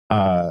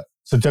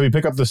Tevi,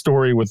 pick up the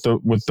story with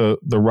the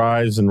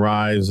rise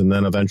and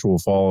then eventual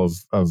fall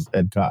of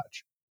Ed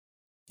Koch.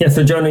 Yeah,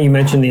 so Jonah, you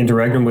mentioned the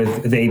interregnum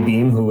with Abe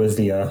Beame, who was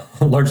the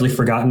largely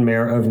forgotten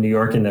mayor of New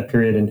York in that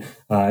period. And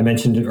I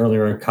mentioned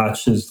earlier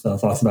Koch's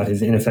thoughts about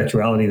his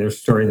ineffectuality. There's a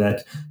story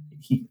that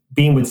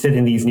Beame would sit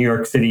in these New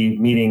York City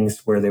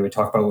meetings where they would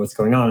talk about what's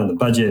going on in the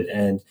budget.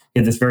 And he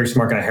had this very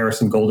smart guy,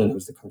 Harrison Golden,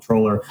 who's the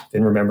comptroller,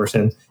 then remembers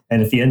him.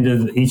 And at the end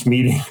of each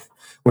meeting,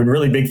 when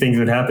really big things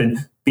would happen,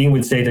 Beame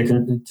would say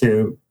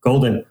to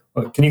Golden,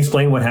 "Can you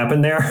explain what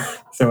happened there?"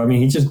 So,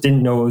 he just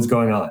didn't know what was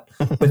going on.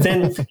 But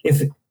then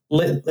if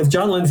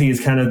John Lindsay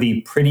is kind of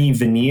the pretty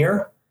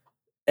veneer,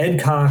 Ed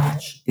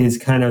Koch is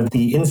kind of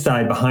the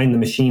inside behind the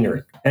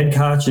machinery. Ed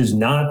Koch is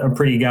not a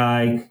pretty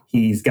guy.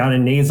 He's got a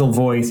nasal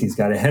voice. He's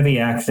got a heavy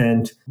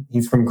accent.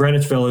 He's from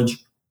Greenwich Village.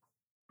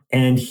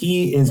 And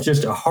he is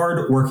just a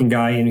hard-working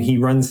guy, and he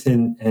runs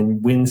in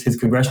and wins his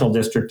congressional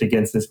district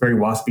against this very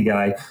waspy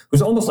guy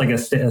who's almost like a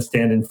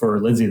stand-in for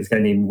Lindsay, this guy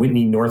named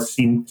Whitney North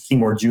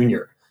Seymour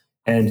Jr.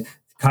 And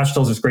Koch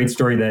tells this great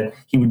story that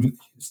he would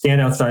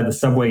stand outside the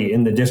subway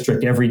in the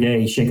district every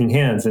day shaking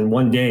hands. And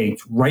one day,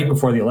 right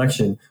before the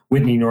election,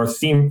 Whitney North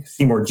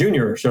Seymour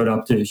Jr. showed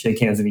up to shake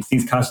hands, and he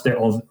sees Koch there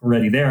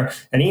already there.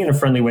 And he, in a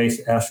friendly way,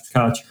 asks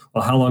Koch,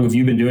 well, how long have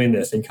you been doing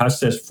this? And Koch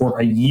says, for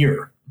a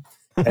year.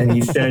 And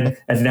he said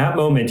at that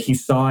moment, he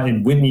saw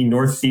in Whitney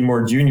North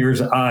Seymour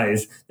Jr.'s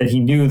eyes that he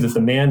knew that the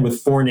man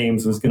with 4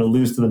 names was going to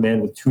lose to the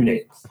man with 2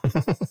 names.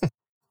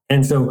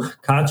 And so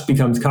Koch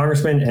becomes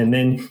congressman, and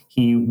then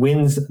he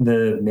wins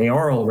the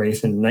mayoral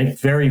race in a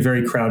very,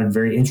 very crowded,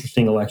 very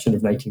interesting election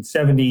of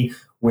 1970,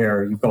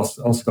 where you've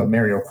also got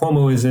Mario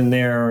Cuomo is in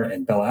there,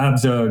 and Bella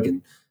Abzug,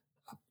 and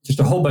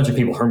just a whole bunch of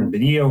people, Herman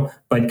Badillo.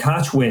 But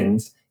Koch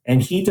wins,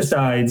 and he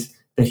decides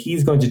that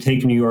he's going to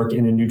take New York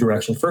in a new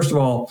direction. First of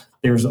all,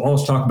 there's all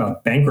this talk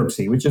about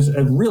bankruptcy, which is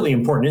a really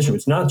important issue.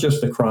 It's not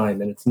just the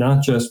crime and it's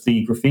not just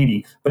the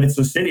graffiti, but it's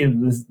the city.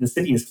 The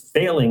city is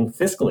failing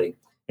fiscally.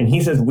 And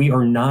he says, we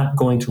are not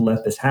going to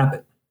let this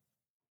happen.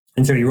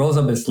 And so he rolls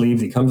up his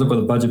sleeves, he comes up with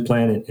a budget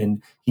plan,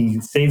 and he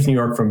saves New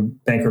York from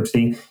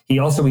bankruptcy.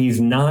 Even though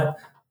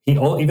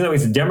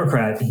he's a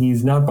Democrat,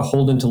 he's not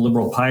beholden to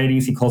liberal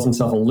pieties. He calls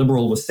himself a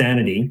liberal with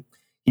sanity.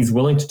 He's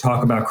willing to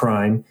talk about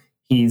crime.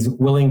 He's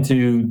willing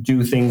to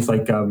do things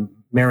like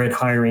merit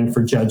hiring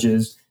for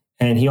judges.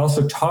 And he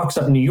also talks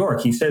up New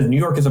York. He says New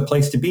York is a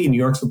place to be. New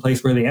York's the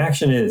place where the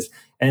action is.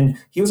 And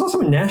he was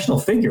also a national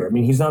figure. I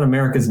mean, he's not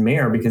America's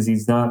mayor because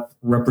he's not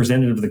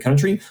representative of the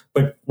country.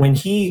 But when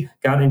he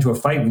got into a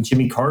fight with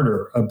Jimmy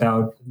Carter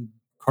about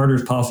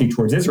Carter's policy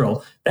towards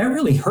Israel, that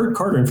really hurt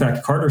Carter. In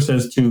fact, Carter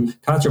says to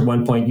Koch at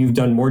one point, you've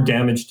done more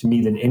damage to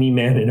me than any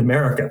man in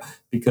America,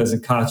 because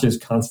of Koch's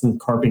constant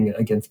carping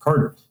against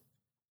Carter.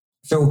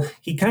 So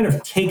he kind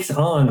of takes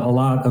on a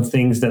lot of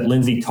things that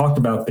Lindsay talked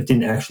about but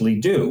didn't actually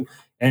do.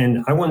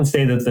 And I wouldn't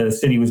say that the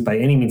city was by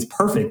any means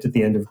perfect at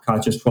the end of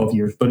Koch's 12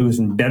 years, but it was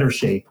in better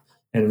shape,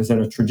 and it was on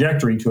a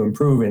trajectory to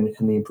improve, and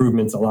the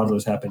improvements, a lot of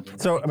those happened.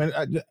 So, I mean,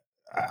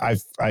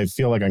 I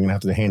feel like I'm going to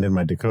have to hand in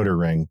my decoder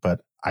ring,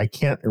 but I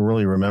can't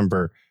really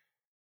remember.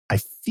 I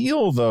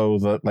feel, though,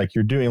 that like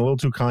you're doing a little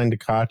too kind to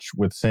Koch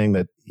with saying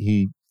that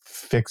he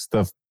fixed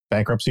the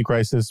bankruptcy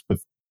crisis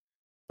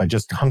by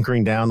just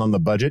hunkering down on the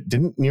budget.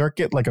 Didn't New York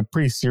get like a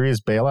pretty serious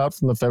bailout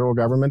from the federal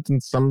government in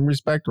some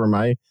respect, or am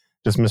I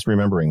just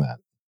misremembering that?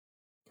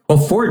 Well,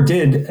 Ford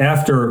did,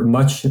 after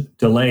much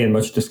delay and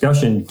much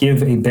discussion,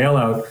 give a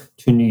bailout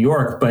to New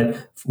York.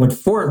 But what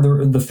Ford,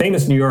 the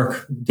famous New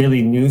York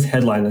Daily News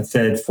headline that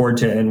said Ford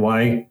to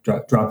NY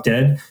drop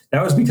dead,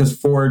 that was because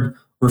Ford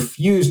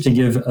refused to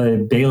give a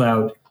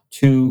bailout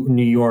to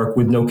New York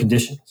with no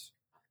conditions.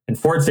 And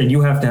Ford said, you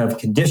have to have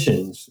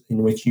conditions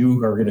in which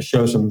you are going to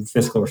show some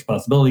fiscal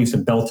responsibility,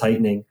 some belt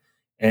tightening.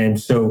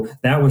 And so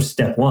that was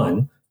step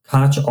one.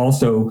 Koch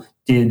also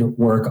did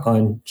work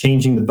on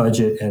changing the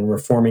budget and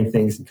reforming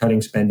things and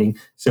cutting spending.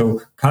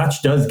 So Koch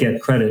does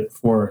get credit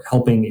for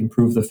helping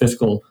improve the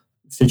fiscal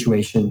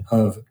situation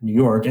of New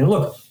York. And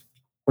look,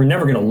 we're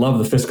never going to love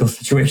the fiscal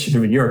situation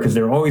of New York because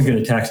they're always going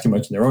to tax too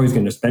much and they're always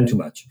going to spend too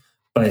much.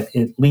 But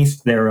at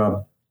least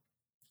their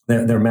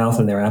mouth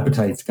and their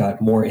appetites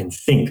got more in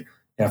sync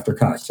after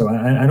Koch. So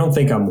I don't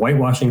think I'm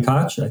whitewashing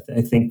Koch.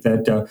 I think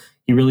that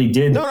he really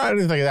did. No, I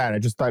didn't think of that. I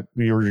just thought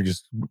you were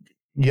just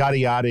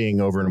yada-yadaing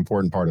over an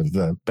important part of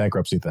the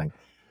bankruptcy thing.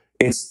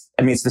 It's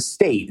the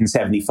state in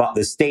 75.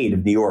 The state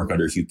of New York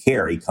under Hugh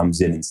Carey comes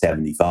in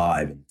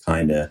 75 and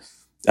kind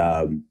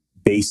of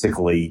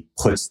basically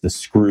puts the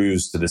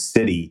screws to the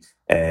city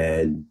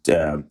and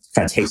kind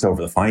of takes over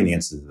the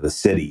finances of the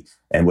city.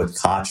 And what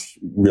Koch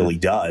really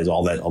does,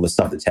 all the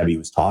stuff that Tebby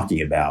was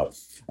talking about,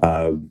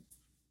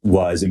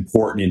 was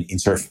important in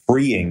sort of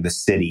freeing the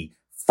city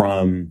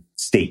from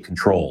state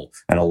control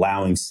and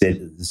allowing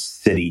the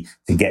city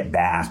to get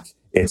back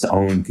its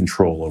own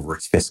control over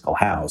its fiscal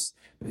house.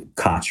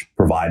 Koch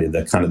provided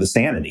the kind of the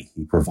sanity.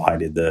 He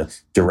provided the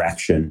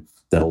direction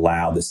that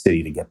allowed the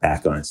city to get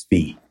back on its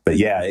feet. But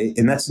yeah,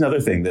 and that's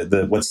another thing.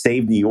 What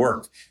saved New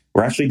York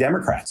were actually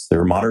Democrats. They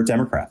were moderate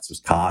Democrats. It was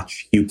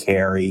Koch, Hugh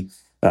Carey,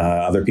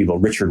 other people,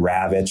 Richard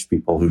Ravitch.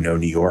 People who know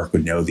New York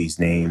would know these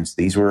names.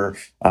 These were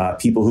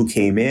people who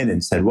came in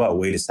and said, "Whoa,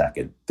 wait a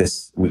second!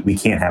 We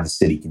can't have the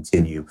city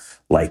continue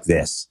like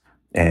this."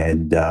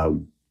 And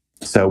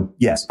so,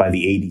 yes, by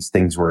the 80s,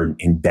 things were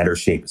in better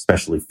shape,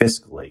 especially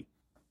fiscally,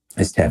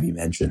 as Tebby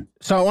mentioned.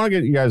 So I want to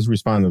get you guys to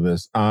respond to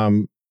this.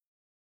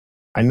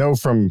 I know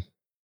from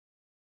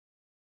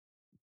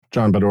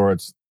John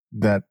Badorowitz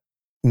that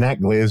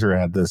Nat Glazer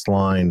had this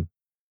line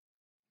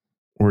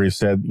where he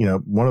said,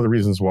 one of the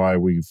reasons why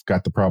we've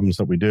got the problems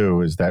that we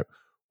do is that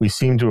we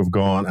seem to have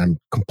gone, I'm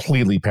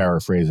completely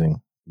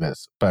paraphrasing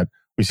this, but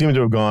we seem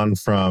to have gone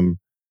from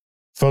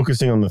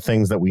focusing on the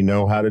things that we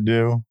know how to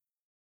do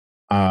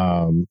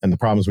and the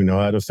problems we know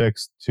how to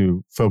fix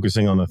to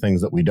focusing on the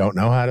things that we don't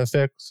know how to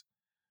fix,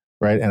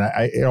 right? And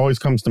it always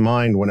comes to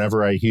mind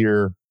whenever I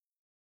hear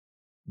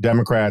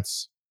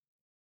Democrats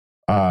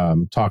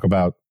talk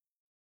about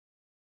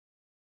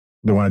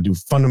they want to do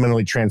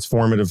fundamentally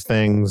transformative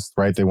things,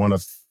 right? They want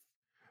to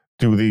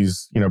do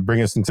these,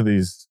 bring us into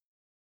these,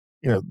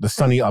 the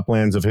sunny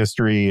uplands of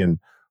history and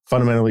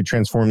fundamentally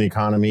transform the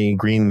economy,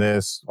 green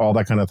this, all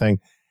that kind of thing.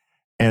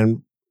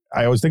 And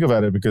I always think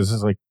about it because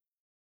it's like,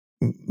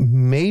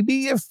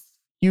 maybe if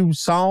you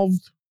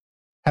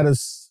had a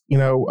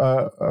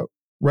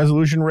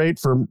resolution rate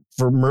for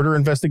murder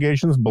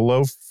investigations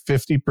below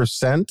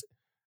 50%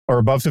 or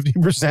above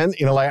 50%,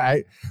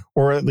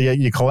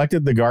 you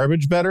collected the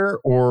garbage better,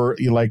 or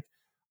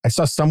I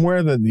saw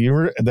somewhere that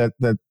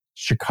that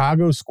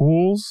Chicago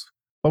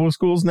public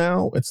schools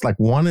now, it's like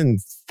 1 in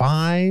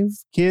 5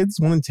 kids,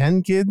 1 in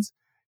 10 kids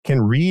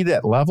can read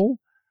at level.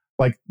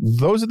 Like,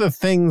 those are the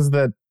things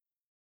that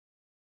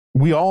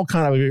we all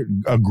kind of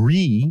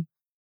agree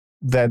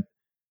that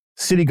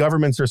city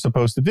governments are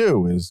supposed to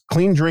do: is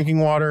clean drinking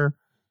water,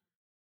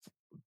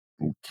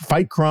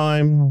 fight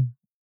crime,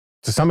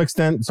 to some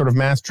extent, sort of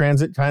mass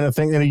transit kind of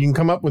thing. And you can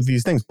come up with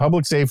these things,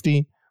 public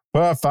safety,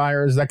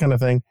 fires, that kind of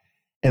thing.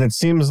 And it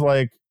seems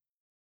like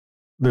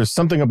there's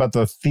something about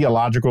the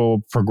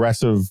theological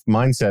progressive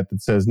mindset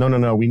that says,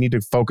 no, we need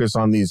to focus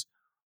on these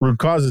root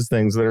causes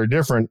things that are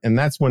different. And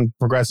that's when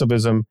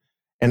progressivism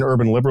and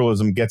urban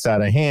liberalism gets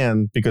out of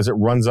hand, because it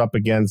runs up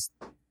against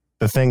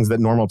the things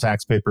that normal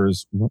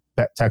taxpayers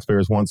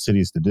want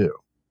cities to do.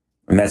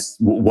 And that's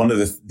one of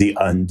the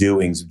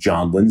undoings of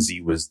John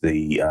Lindsay was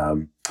the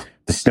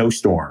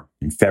snowstorm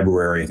in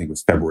February. I think it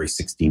was February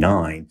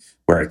 1969,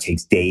 where it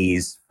takes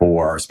days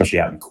for, especially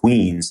out in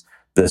Queens,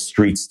 the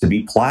streets to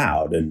be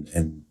plowed.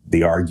 And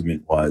the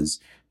argument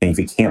was, if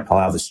you can't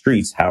plow the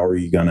streets, how are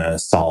you going to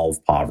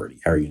solve poverty?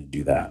 How are you going to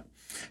do that?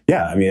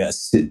 Yeah, I mean,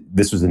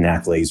 this was a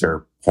Nat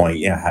Glazer point.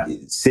 Yeah,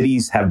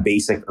 cities have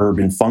basic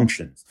urban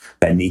functions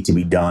that need to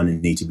be done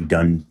and need to be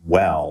done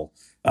well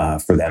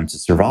for them to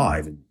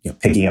survive. And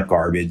picking up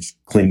garbage,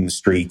 cleaning the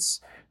streets,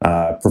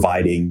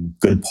 providing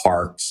good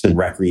parks and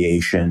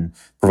recreation,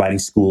 providing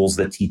schools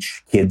that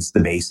teach kids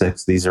the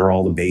basics. These are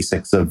all the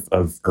basics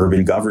of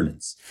urban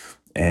governance.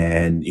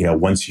 And,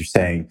 once you're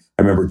saying,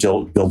 I remember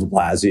Bill de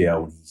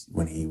Blasio,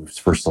 when he was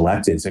first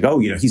elected, it's like,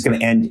 he's going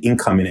to end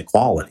income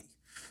inequality.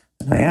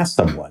 And I asked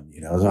someone,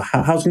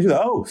 how's he going to do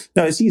that? Oh,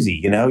 no, it's easy.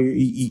 You're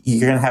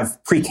going to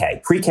have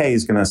pre-K. Pre-K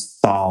is going to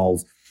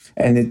solve,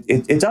 and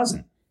it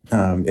doesn't.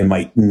 It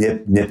might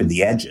nip at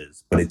the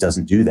edges, but it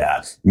doesn't do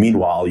that.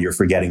 Meanwhile, you're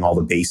forgetting all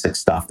the basic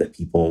stuff that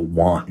people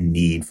want and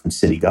need from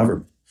city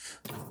government.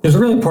 There's a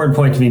really important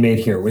point to be made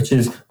here, which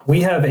is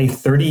we have a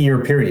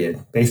 30-year period,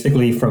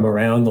 basically from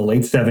around the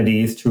late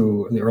 70s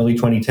to the early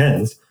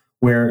 2010s,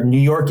 where New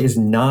York is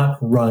not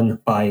run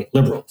by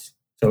liberals.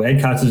 So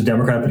Ed Koch is a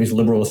Democrat, but he's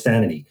liberal as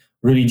sanity.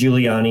 Rudy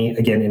Giuliani,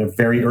 again, in a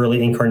very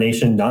early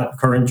incarnation, not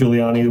current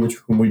Giuliani,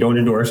 whom we don't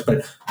endorse,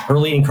 but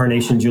early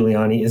incarnation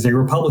Giuliani is a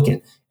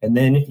Republican. And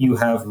then you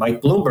have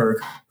Mike Bloomberg,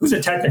 who's a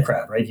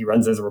technocrat, right? He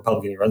runs as a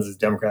Republican, he runs as a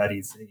Democrat.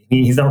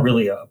 He's not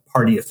really a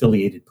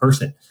party-affiliated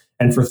person.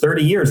 And for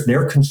 30 years,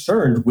 they're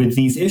concerned with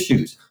these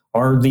issues.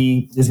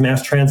 Is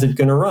mass transit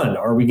going to run?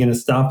 Are we going to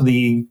stop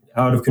the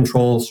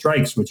out-of-control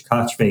strikes, which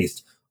Koch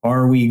faced?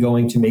 Are we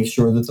going to make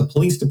sure that the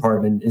police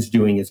department is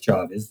doing its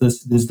job? Is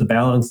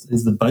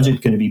the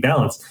budget going to be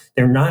balanced?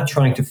 They're not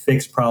trying to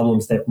fix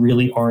problems that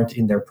really aren't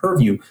in their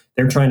purview.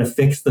 They're trying to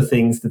fix the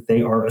things that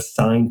they are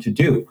assigned to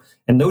do.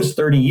 And those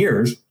 30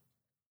 years,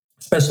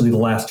 especially the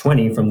last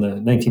 20 from the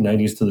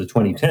 1990s to the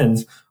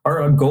 2010s,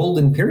 are a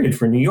golden period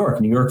for New York.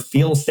 New York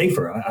feels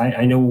safer.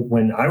 I know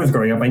when I was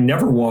growing up, I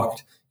never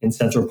walked in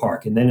Central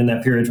Park. And then in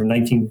that period from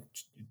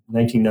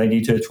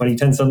 1990 to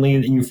 2010, suddenly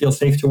you feel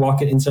safe to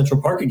walk in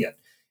Central Park again.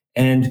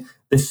 And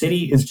the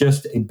city is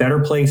just a better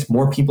place.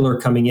 More people are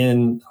coming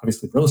in.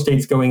 Obviously, real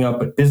estate's going up,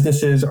 but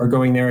businesses are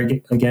going there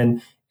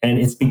again. And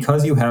it's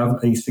because you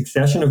have a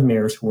succession of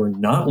mayors who are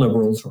not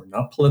liberals, who are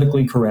not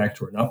politically correct,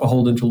 who are not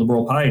beholden to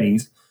liberal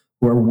pieties,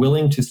 who are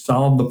willing to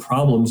solve the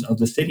problems of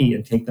the city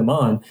and take them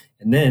on.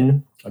 And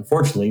then,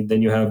 unfortunately,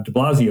 then you have de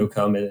Blasio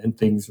come and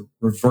things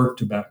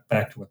revert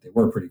back to what they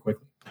were pretty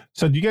quickly.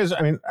 So do you guys,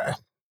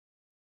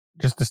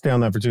 just to stay on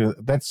that for 2,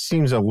 that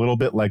seems a little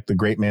bit like the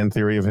great man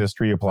theory of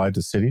history applied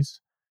to cities.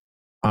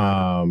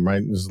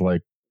 Right? It's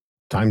like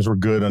times were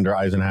good under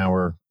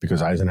Eisenhower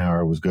because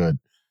Eisenhower was good.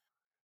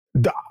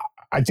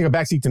 I take a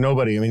backseat to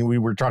nobody. We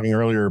were talking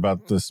earlier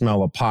about the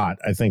smell of pot.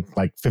 I think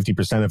like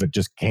 50% of it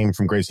just came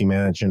from Gracie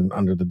Mansion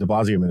under the de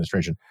Blasio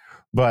administration.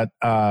 But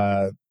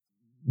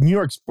New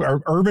York's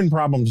urban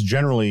problems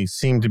generally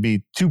seem to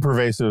be too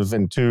pervasive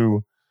and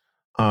too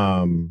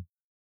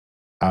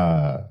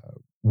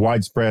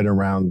widespread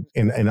around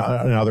in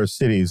other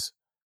cities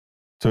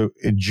to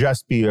it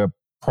just be a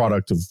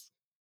product of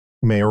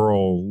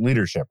mayoral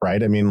leadership,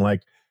 right?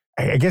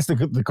 I guess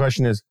the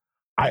question is,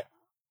 I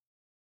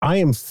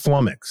am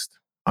flummoxed.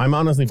 I'm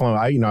honestly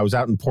flummoxed. I was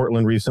out in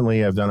Portland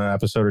recently. I've done an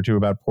episode or 2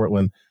 about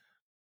Portland.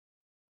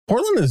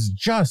 Portland is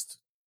just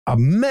a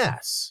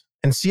mess.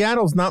 And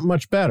Seattle's not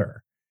much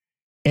better.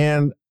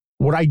 And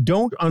what I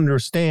don't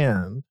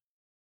understand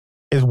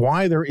is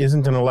why there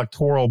isn't an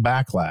electoral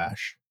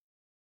backlash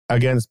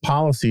against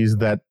policies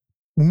that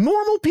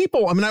normal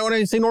people, I mean, when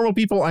I say normal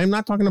people, I'm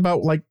not talking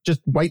about like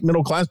just white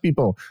middle-class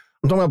people.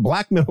 I'm talking about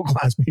black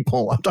middle-class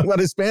people. I'm talking about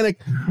Hispanic,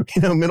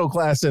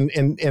 middle-class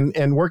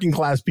and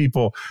working-class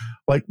people.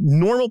 Like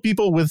normal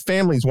people with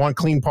families want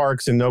clean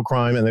parks and no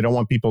crime, and they don't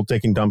want people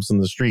taking dumps in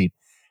the street.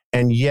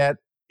 And yet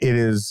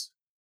these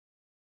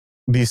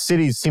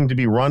cities seem to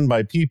be run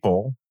by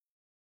people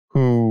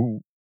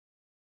who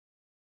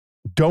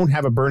don't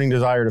have a burning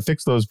desire to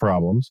fix those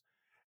problems,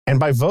 and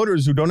by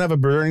voters who don't have a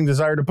burning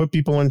desire to put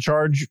people in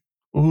charge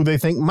who they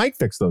think might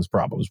fix those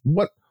problems.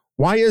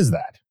 Why is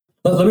that?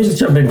 Let me just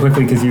jump in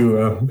quickly because you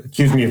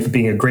accused me of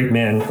being a great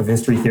man of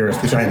history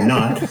theorist, which I am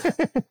not.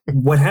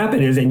 What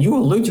happened is, and you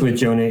allude to it,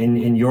 Jonah,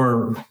 in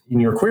your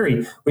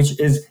query, which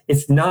is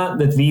it's not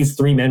that these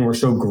three men were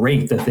so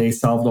great that they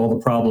solved all the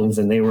problems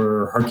and they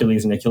were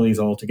Hercules and Achilles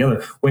all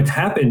together. What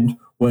happened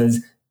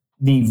was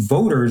the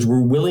voters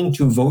were willing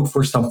to vote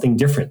for something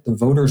different. The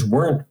voters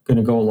weren't going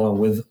to go along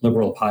with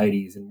liberal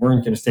pieties and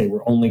weren't going to say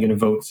we're only going to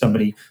vote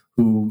somebody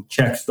who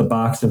checks the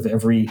box of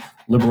every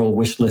liberal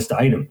wish list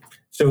item.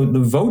 So the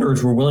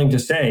voters were willing to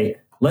say,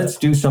 let's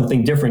do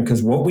something different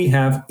because what we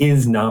have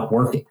is not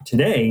working.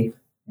 Today,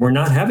 we're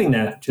not having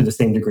that to the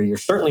same degree. You're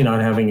certainly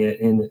not having it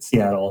in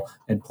Seattle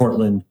and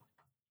Portland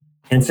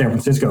and San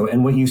Francisco.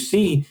 And what you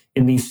see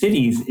in these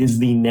cities is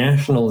the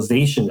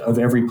nationalization of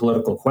every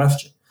political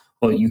question.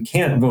 Well, you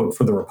can't vote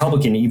for the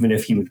Republican even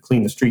if he would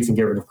clean the streets and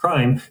get rid of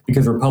crime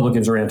because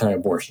Republicans are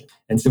anti-abortion.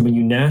 And so when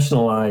you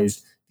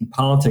nationalize the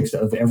politics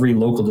of every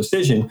local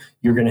decision,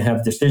 you're going to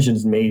have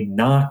decisions made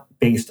not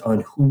based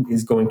on who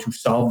is going to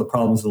solve the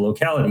problems of the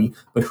locality,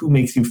 but who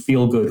makes you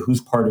feel good,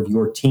 who's part of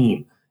your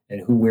team,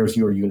 and who wears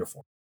your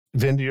uniform.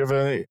 Vin, do you have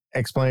an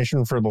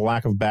explanation for the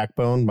lack of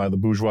backbone by the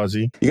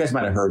bourgeoisie? You guys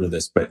might have heard of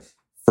this, but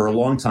for a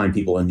long time,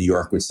 people in New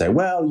York would say,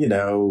 well,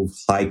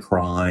 high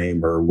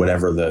crime or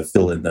whatever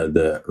fill in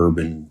the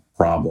urban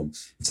problem.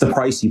 It's the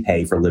price you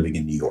pay for living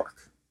in New York.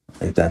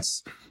 Right?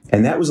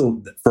 That was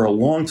for a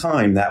long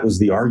time, that was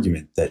the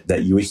argument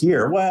that you would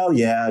hear. Well,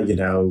 yeah,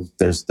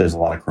 there's a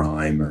lot of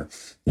crime or,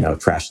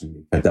 trash to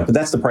be picked up, but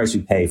that's the price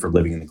you pay for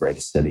living in the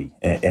greatest city.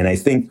 And I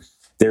think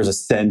there's a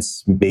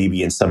sense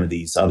maybe in some of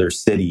these other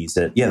cities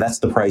that, yeah, that's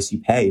the price you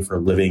pay for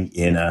living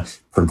in a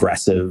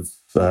progressive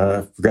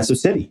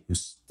city.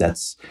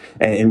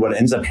 And what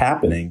ends up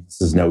happening,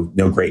 this is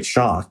no great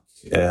shock,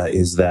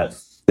 is that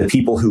the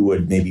people who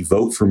would maybe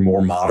vote for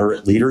more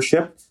moderate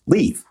leadership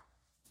leave.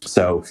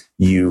 So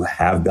you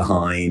have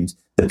behind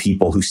the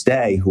people who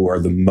stay, who are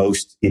the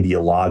most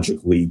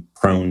ideologically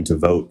prone to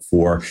vote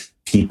for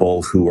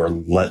people who are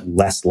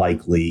less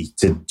likely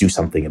to do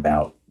something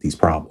about these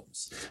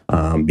problems,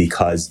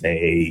 because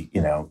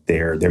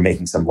they're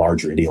making some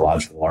larger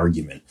ideological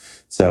argument.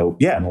 So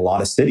yeah, in a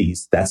lot of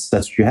cities, that's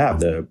what you have.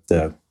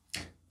 The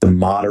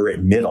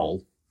moderate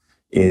middle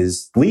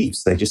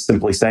leaves. They just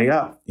simply say,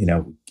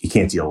 you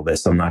can't deal with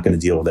this. I'm not going to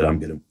deal with it. I'm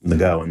going to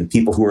go. And the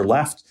people who are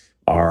left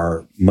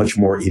are much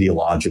more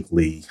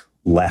ideologically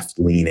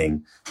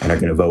left-leaning and are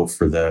going to vote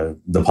for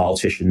the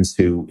politicians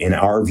who, in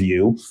our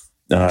view,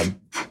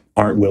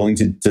 aren't willing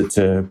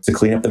to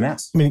clean up the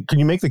mess. I mean, can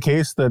you make the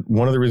case that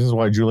one of the reasons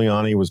why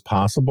Giuliani was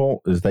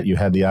possible is that you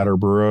had the outer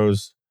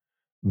boroughs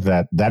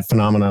that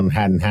phenomenon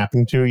hadn't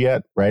happened to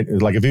yet, right?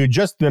 Like if you had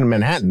just been in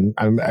Manhattan,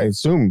 I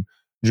assume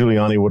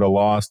Giuliani would have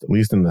lost, at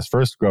least in this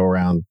first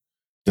go-around,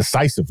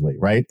 decisively,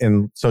 right?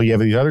 And so you have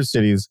these other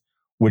cities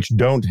which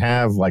don't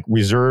have like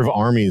reserve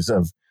armies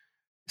of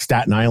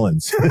Staten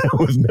Islands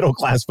with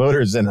middle-class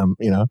voters in them,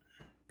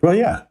 Well,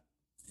 yeah.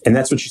 And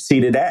that's what you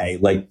see today.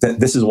 Like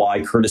this is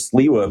why Curtis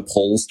Lewa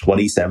polls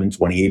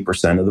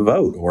 28% of the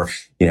vote, or,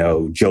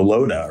 Joe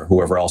Lhota or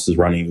whoever else is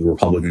running,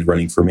 Republicans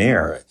running for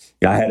mayor.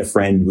 I had a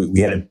friend,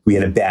 we had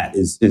a bet,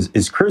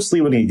 is Curtis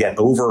Lewa going to get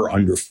over or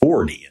under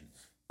 40?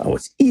 And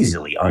it's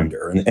easily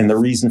under. And the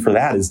reason for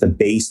that is the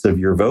base of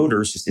your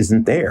voters just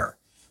isn't there.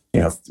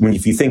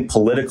 If you think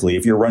politically,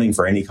 if you're running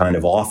for any kind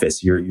of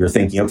office, you're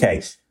thinking,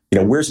 okay,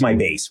 where's my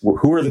base?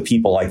 Who are the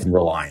people I can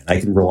rely on? I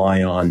can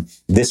rely on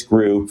this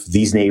group,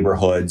 these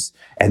neighborhoods,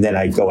 and then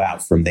I go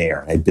out from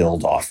there. I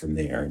build off from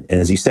there. And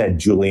as you said,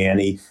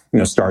 Giuliani,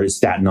 started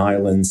Staten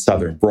Island,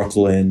 Southern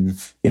Brooklyn,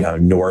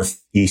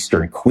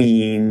 northeastern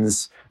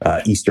Queens,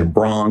 Eastern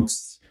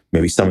Bronx,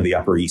 maybe some of the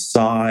Upper East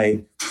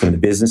Side, some of the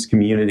business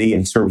community,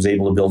 and he sort of was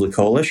able to build a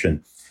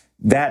coalition.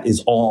 That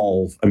is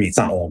all, it's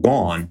not all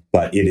gone,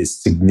 but it is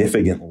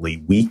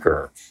significantly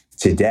weaker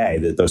today,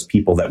 that those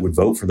people that would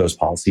vote for those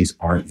policies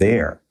aren't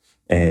there.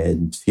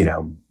 And,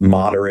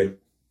 moderate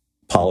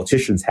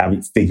politicians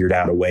haven't figured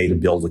out a way to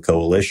build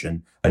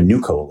a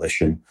new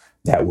coalition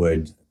that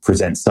would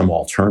present some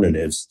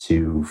alternatives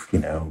to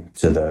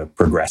the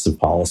progressive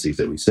policies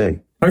that we see.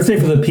 I would say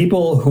for the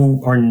people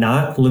who are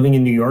not living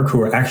in New York,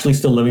 who are actually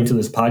still living to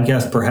this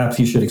podcast, perhaps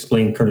you should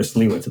explain Curtis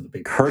Lewa to the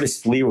people.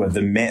 Curtis Lewa,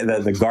 the man,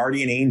 the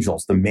guardian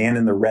angels, the man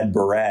in the red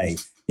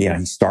beret.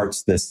 he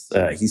starts this,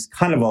 he's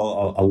kind of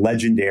a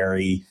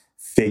legendary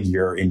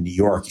figure in New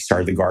York. He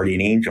started the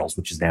Guardian Angels,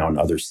 which is now in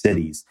other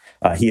cities.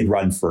 He had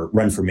run for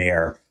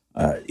mayor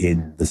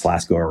in this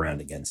last go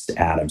around against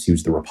Adams. He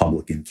was the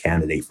Republican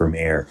candidate for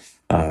mayor,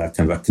 kind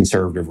of a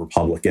conservative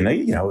Republican,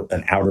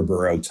 an outer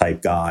borough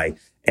type guy,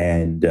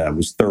 and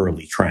was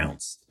thoroughly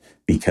trounced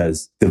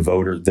because the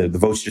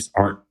votes just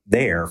aren't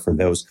there for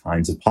those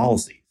kinds of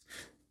policies.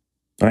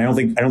 And I don't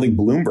think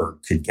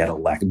Bloomberg could get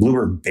elected.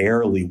 Bloomberg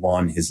barely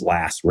won his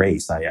last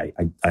race.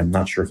 I'm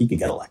not sure he could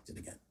get elected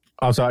again.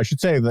 Also, I should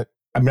say that,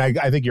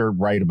 I think you're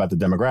right about the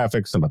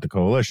demographics, about the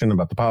coalition,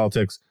 about the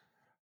politics.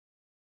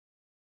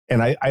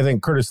 And I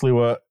think Curtis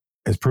Sliwa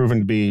has proven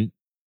to be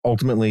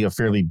ultimately a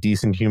fairly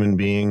decent human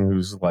being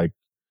who's like,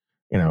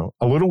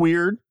 a little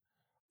weird.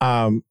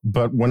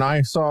 But when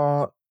I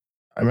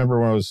remember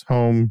when I was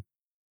home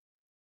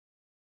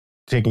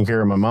taking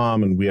care of my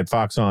mom and we had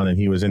Fox on and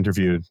he was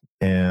interviewed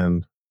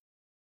and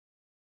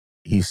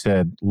he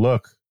said,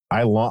 look,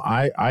 I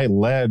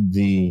led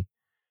the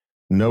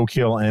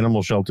no-kill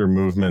animal shelter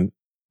movement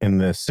in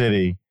this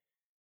city.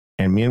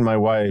 And me and my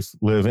wife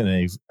live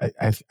in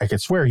I could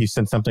swear he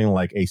said something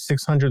like a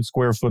 600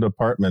 square foot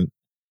apartment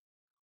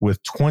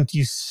with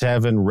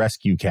 27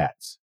 rescue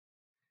cats.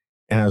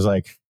 And I was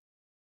like,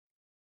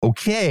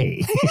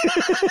 okay.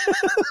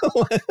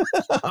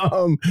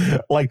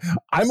 Like,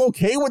 I'm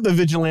okay with the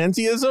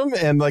vigilantism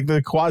and like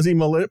the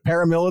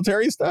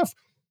paramilitary stuff.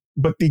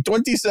 But the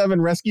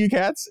 27 rescue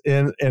cats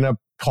in a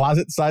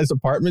closet-sized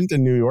apartment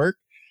in New York,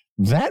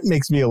 that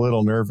makes me a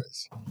little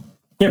nervous.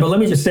 Yeah, but let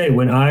me just say,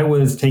 when I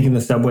was taking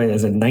the subway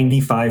as a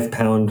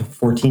 95-pound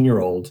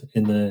 14-year-old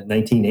in the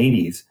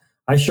 1980s,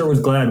 I sure was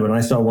glad when I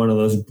saw one of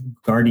those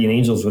Guardian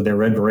Angels with their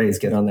red berets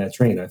get on that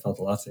train. I felt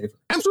a lot safer.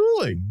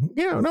 Absolutely.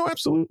 Yeah, no,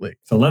 absolutely.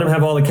 So let him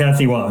have all the cats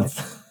he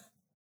wants.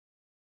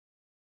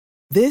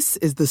 This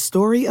is the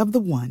story of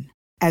the one.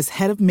 As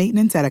head of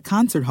maintenance at a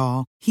concert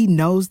hall, he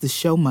knows the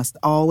show must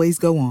always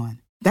go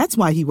on. That's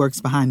why he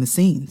works behind the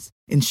scenes,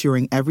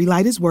 ensuring every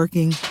light is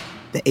working,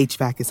 the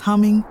HVAC is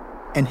humming,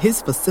 and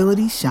his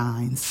facility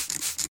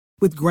shines.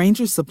 With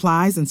Grainger's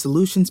supplies and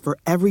solutions for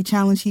every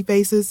challenge he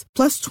faces,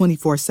 plus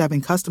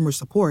 24/7 customer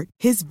support,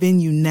 his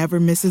venue never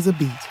misses a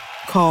beat.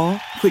 Call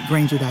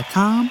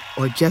quickgrainger.com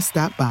or just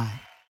stop by.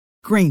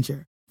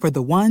 Grainger, for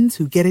the ones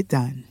who get it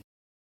done.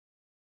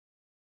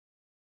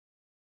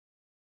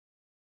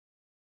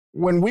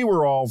 When we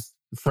were all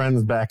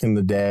friends back in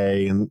the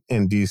day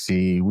in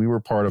DC, we were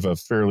part of a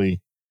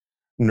fairly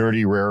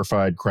nerdy,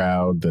 rarefied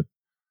crowd that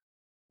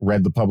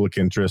read the Public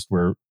Interest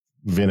where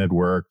Vin had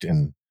worked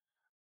and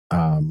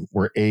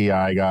were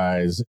AEI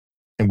guys.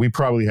 And we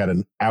probably had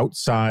an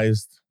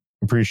outsized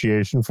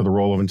appreciation for the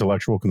role of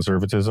intellectual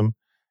conservatism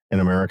in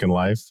American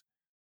life,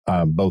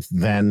 both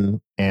then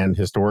and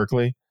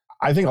historically.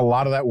 I think a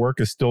lot of that work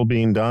is still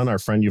being done. Our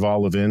friend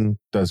Yuval Levin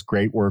does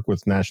great work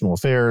with National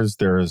Affairs.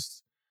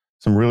 There's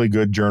some really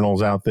good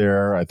journals out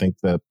there. I think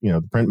that,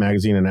 the print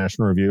magazine and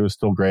National Review is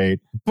still great,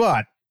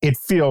 but it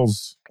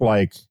feels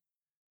like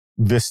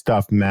this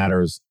stuff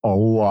matters a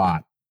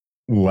lot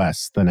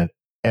less than it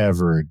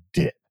ever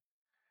did.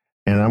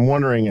 And I'm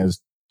wondering, as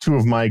two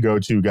of my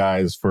go-to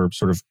guys for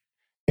sort of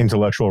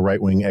intellectual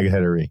right-wing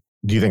eggheadery,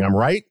 do you think I'm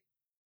right?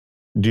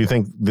 Do you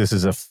think this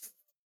is a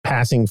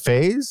passing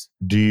phase?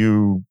 Do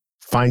you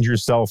find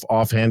yourself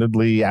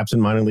offhandedly,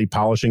 absentmindedly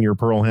polishing your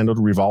pearl-handled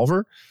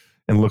revolver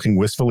and looking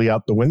wistfully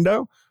out the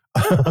window?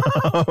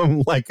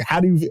 Like,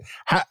 how do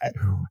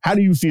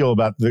you feel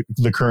about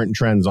the current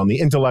trends on the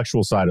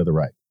intellectual side of the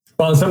right?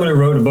 Well, as someone who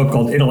wrote a book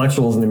called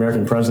Intellectuals in the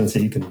American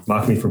Presidency, you can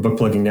mock me for book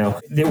plugging now.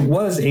 There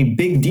was a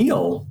big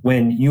deal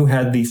when you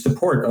had the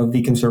support of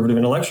the conservative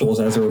intellectuals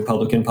as a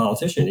Republican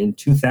politician. In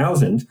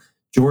 2000,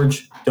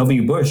 George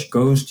W. Bush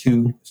goes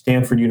to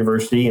Stanford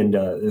University and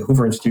the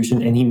Hoover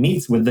Institution, and he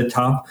meets with the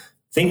top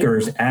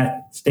thinkers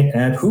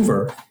at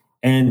Hoover.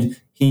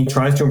 And he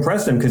tries to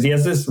impress them because he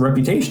has this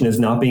reputation as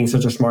not being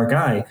such a smart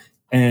guy.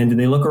 And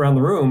they look around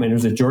the room, and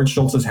there's at George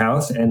Shultz's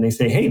house, and they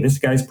say, hey, this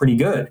guy's pretty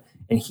good.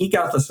 And he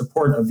got the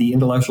support of the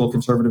intellectual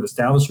conservative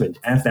establishment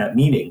at that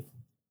meeting.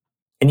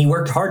 And he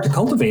worked hard to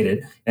cultivate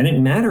it, and it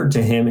mattered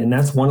to him. And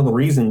that's one of the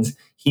reasons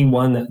he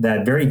won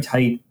that very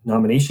tight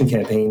nomination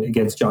campaign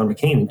against John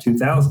McCain in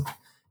 2000.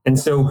 And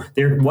so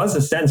there was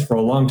a sense for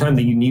a long time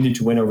that you needed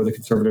to win over the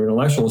conservative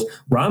intellectuals.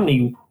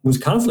 Romney was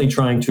constantly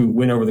trying to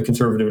win over the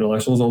conservative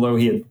intellectuals, although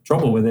he had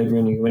trouble with it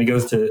when he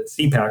goes to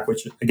CPAC,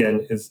 which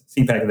again is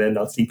CPAC then,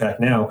 not CPAC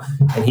now.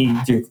 And he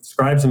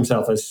describes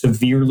himself as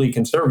severely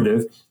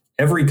conservative.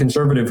 Every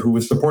conservative who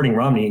was supporting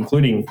Romney,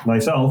 including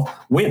myself,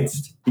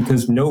 winced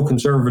because no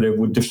conservative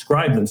would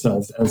describe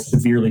themselves as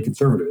severely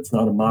conservative. It's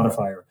not a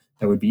modifier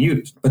that would be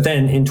used. But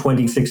then in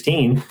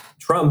 2016,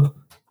 Trump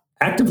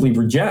actively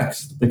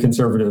rejects the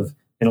conservative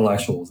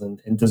intellectuals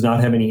and does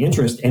not have any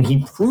interest. And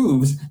he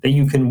proves that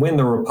you can win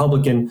the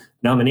Republican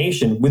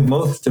nomination with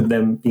most of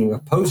them being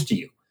opposed to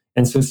you.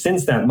 And so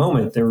since that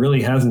moment, there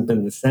really hasn't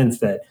been the sense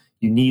that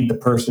you need the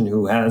person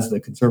who has the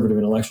conservative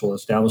intellectual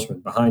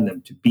establishment behind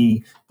them to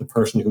be the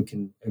person who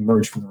can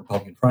emerge from the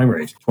Republican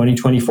primary.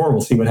 2024,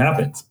 we'll see what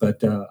happens,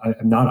 but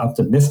I'm not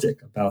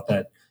optimistic about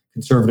that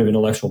conservative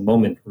intellectual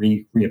moment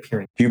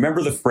reappearing. Do you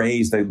remember the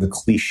phrase, the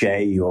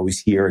cliche you always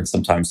hear, and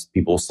sometimes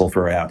people still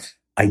throw out,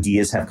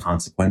 ideas have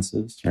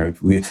consequences?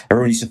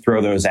 Everyone used to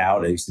throw those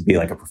out. It used to be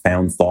like a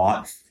profound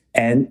thought.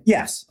 And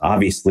yes,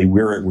 obviously,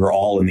 we're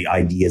all in the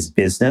ideas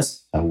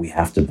business. So we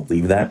have to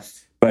believe that.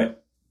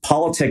 But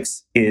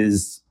politics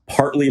is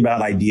partly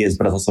about ideas,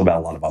 but it's also about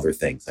a lot of other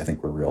things, I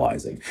think we're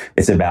realizing.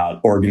 It's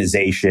about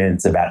organization.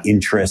 It's about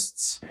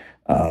interests.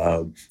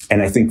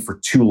 And I think for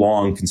too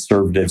long,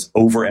 conservatives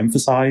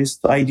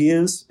overemphasized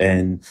ideas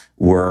and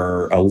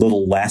were a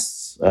little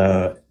less,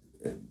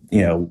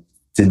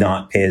 did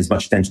not pay as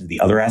much attention to the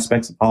other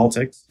aspects of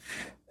politics.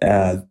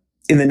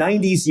 In the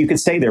 90s, you could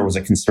say there was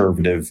a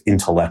conservative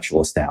intellectual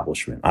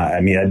establishment.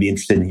 I mean, I'd be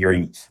interested in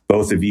hearing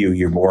both of you.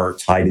 You're more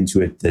tied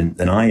into it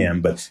than I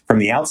am. But from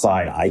the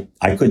outside,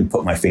 I couldn't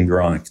put my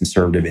finger on a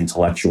conservative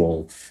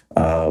intellectual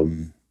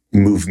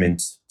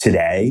movement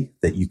today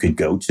that you could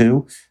go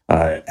to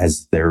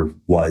as there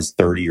was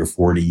 30 or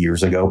 40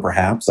 years ago,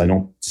 perhaps. I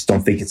just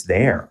don't think it's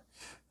there.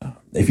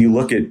 If you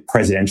look at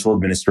presidential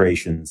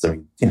administrations, I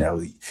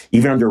mean,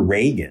 even under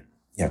Reagan,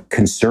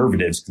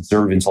 conservative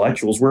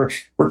intellectuals were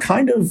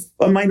kind of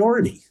a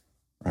minority,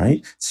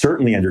 right?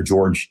 Certainly under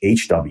George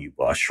H.W.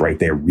 Bush, right?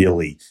 They're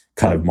really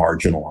kind of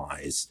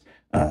marginalized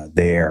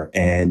there.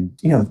 And,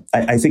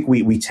 I think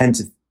we tend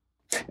to,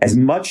 as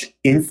much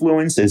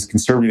influence as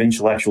conservative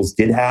intellectuals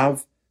did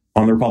have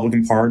on the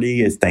Republican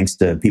Party, is thanks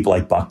to people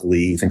like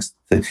Buckley, thanks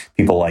to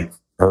people like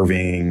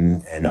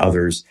Irving and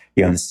others,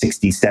 in the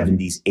 60s,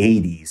 70s,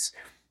 80s,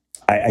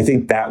 I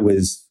think that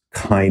was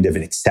kind of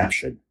an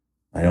exception.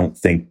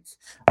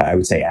 I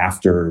would say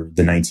after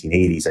the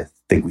 1980s, I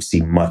think we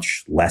see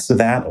much less of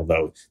that,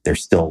 although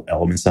there's still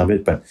elements of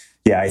it. But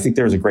yeah, I think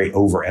there's a great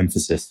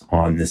overemphasis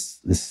on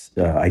this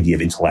idea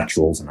of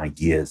intellectuals and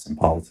ideas in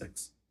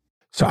politics.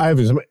 So I have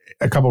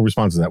a couple of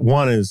responses to that.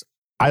 One is,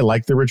 I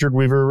like the Richard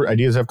Weaver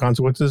ideas have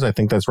consequences. I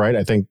think that's right.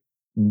 I think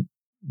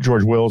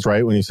George Will's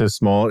right when he says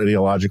small,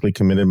 ideologically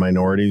committed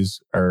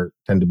minorities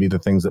tend to be the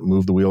things that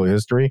move the wheel of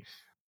history.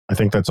 I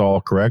think that's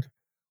all correct.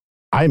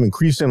 I am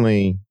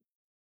increasingly,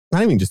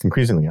 not even just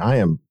increasingly, I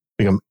am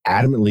become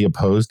adamantly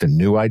opposed to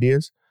new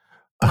ideas.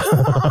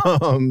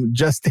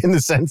 Just in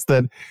the sense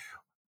that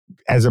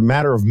as a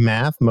matter of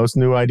math, most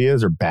new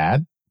ideas are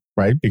bad,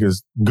 right?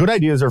 Because good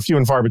ideas are few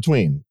and far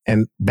between,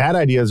 and bad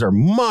ideas are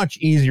much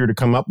easier to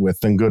come up with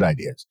than good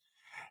ideas.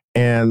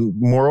 And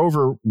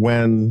moreover,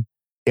 when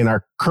in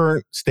our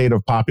current state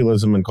of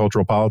populism and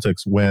cultural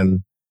politics,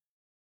 when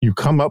you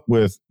come up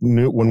with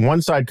when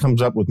one side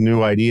comes up with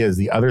new ideas,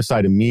 the other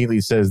side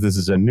immediately says this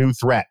is a new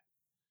threat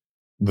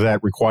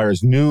that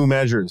requires new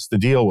measures to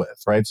deal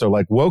with, right? So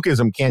like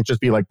wokeism can't just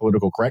be like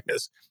political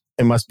correctness.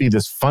 It must be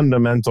this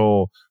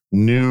fundamental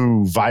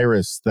new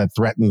virus that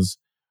threatens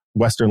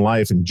Western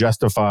life and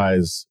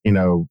justifies,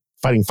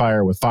 fighting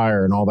fire with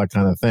fire and all that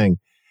kind of thing.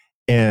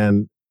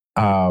 And,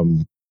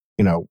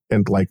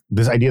 and like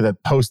this idea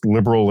that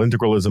post-liberal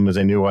integralism is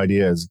a new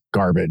idea is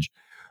garbage.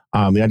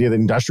 The idea that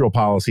industrial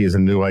policy is a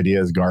new idea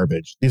is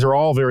garbage. These are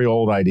all very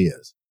old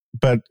ideas.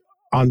 But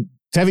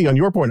Tevi, on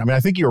your point, I mean, I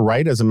think you're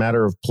right as a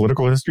matter of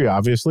political history,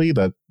 obviously,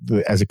 that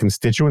as a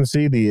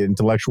constituency, the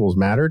intellectuals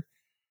mattered.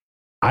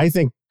 I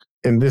think,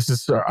 and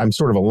I'm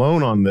sort of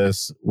alone on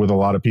this with a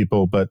lot of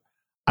people, but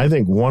I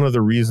think one of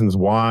the reasons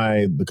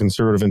why the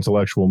conservative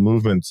intellectual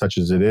movement, such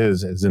as it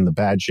is in the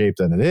bad shape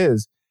that it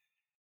is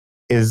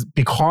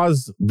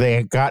because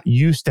they got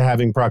used to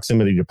having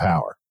proximity to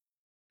power.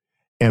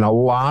 And a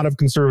lot of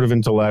conservative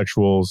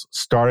intellectuals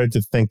started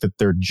to think that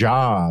their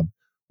job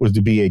was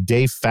to be a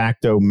de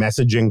facto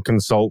messaging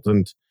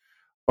consultant,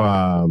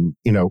 for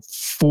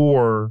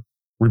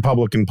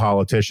Republican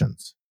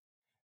politicians.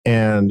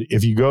 And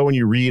if you go and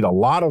you read a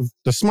lot of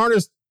the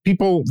smartest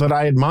people that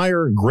I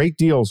admire a great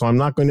deal, so I'm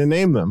not going to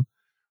name them,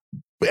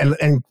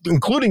 and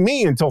including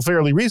me until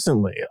fairly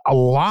recently, a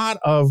lot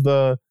of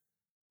the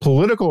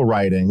political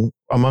writing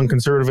among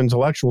conservative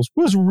intellectuals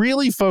was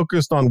really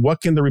focused on what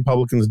can the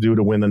Republicans do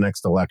to win the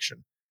next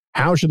election?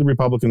 How should the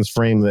Republicans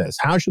frame this?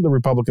 How should the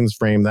Republicans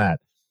frame that?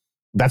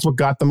 That's what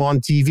got them on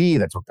TV.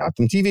 That's what got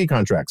them TV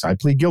contracts. I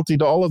plead guilty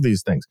to all of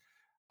these things.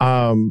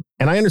 And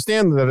I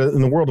understand that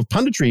in the world of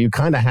punditry, you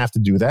kind of have to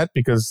do that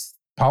because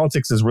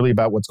politics is really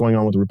about what's going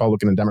on with the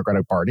Republican and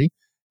Democratic Party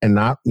and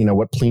not,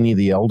 what Pliny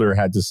the Elder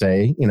had to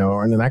say,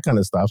 and that kind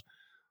of stuff.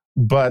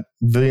 But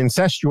the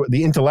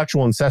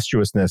intellectual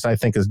incestuousness, I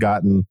think, has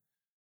gotten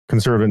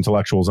conservative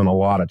intellectuals in a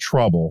lot of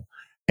trouble.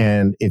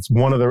 And it's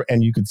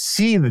and you could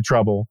see the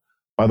trouble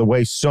by the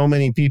way so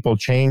many people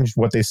changed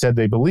what they said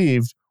they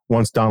believed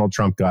once Donald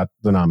Trump got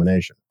the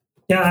nomination.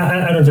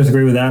 Yeah, I don't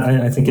disagree with that.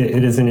 I think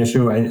it is an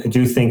issue. I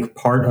do think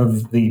part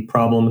of the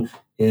problem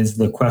is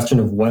the question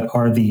of what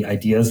are the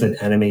ideas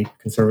that animate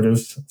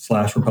conservatives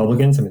 /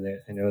 Republicans. I mean,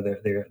 I know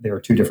there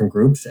are two different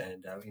groups,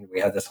 and we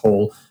have this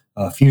whole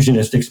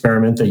fusionist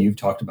experiment that you've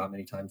talked about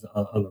many times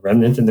on the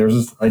Remnant. And there's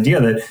this idea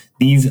that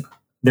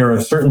there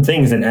are certain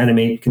things that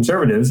animate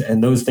conservatives,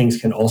 and those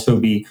things can also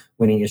be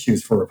winning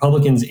issues for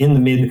Republicans. In the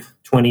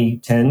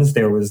mid-2010s,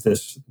 there was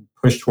this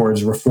push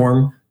towards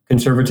reform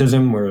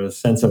conservatism, where a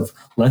sense of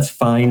let's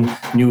find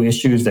new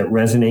issues that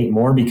resonate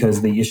more,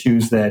 because the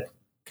issues that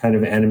kind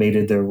of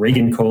animated the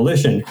Reagan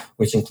coalition,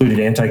 which included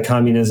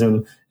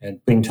anti-communism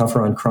and being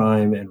tougher on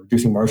crime and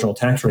reducing marginal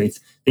tax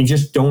rates, they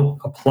just don't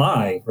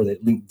apply, or they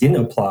didn't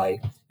apply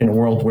in a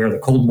world where the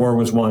Cold War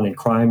was won and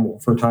crime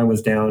for a time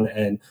was down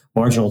and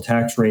marginal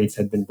tax rates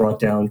had been brought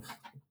down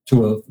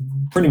to a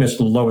pretty much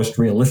the lowest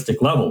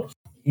realistic level.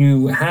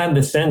 You had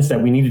the sense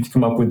that we needed to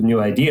come up with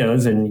new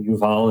ideas, and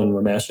Yuval and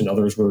Ramesh and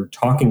others were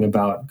talking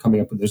about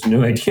coming up with those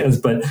new ideas,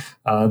 but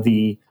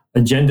the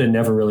agenda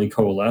never really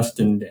coalesced,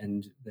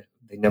 and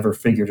they never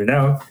figured it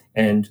out.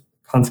 And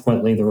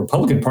consequently, the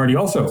Republican Party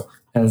also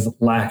has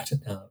lacked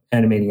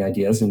animating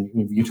ideas. And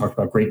you talked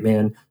about great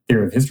man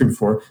theory of history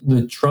before.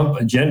 The Trump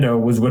agenda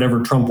was whatever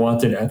Trump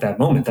wanted at that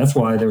moment. That's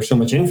why there was so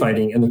much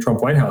infighting in the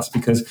Trump White House,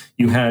 because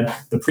you had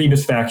the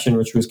Priebus faction,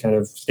 which was kind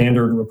of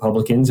standard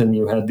Republicans, and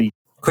you had the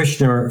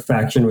Kushner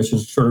faction, which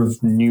is sort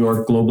of New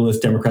York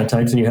globalist Democrat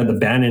types, and you had the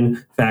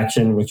Bannon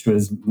faction, which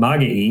was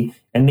MAGA-y,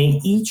 and they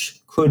each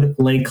could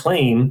lay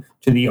claim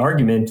to the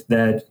argument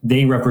that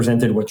they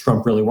represented what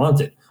Trump really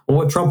wanted. Well,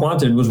 what Trump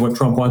wanted was what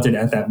Trump wanted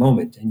at that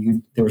moment,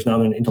 and there was not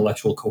an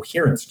intellectual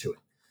coherence to it.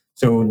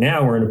 So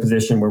now we're in a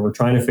position where we're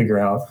trying to figure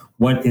out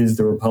what is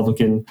the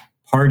Republican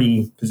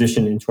Party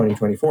position in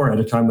 2024 at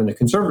a time when the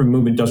conservative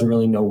movement doesn't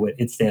really know what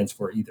it stands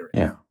for either.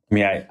 Yeah. I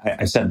mean,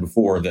 I said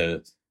before,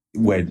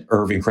 when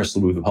Irving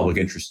Kristol moved the public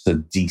interest to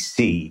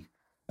D.C.,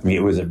 I mean,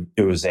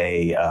 it was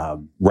a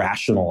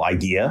rational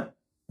idea,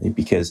 right?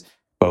 Because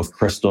both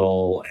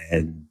Kristol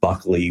and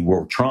Buckley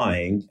were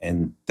trying,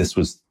 and this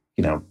was,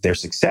 their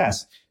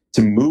success,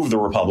 to move the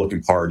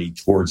Republican Party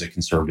towards a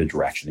conservative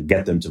direction and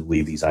get them to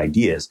believe these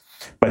ideas.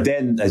 But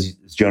then, as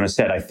Jonas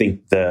said, I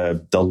think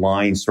the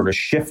line sort of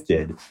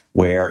shifted,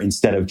 where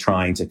instead of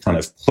trying to kind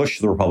of push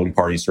the Republican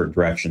Party in a certain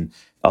direction,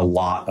 a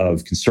lot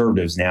of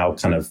conservatives now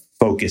kind of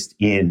focused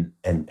in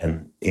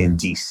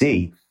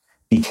D.C.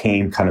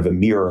 became kind of a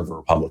mirror of the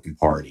Republican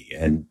Party,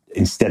 and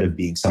instead of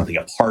being something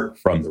apart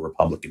from the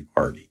Republican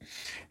Party.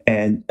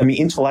 And I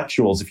mean,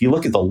 intellectuals, if you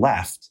look at the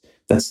left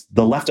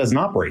doesn't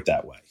operate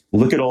that way.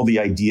 Look at all the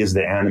ideas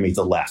that animate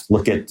the left.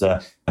 Look at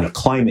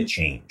climate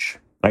change,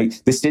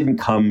 right? This didn't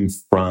come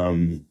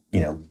from,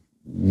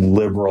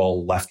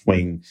 liberal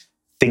left-wing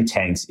think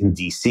tanks in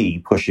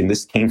DC pushing.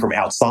 This came from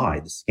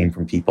outside. This came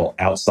from people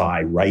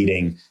outside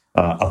writing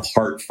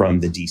apart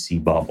from the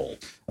DC bubble.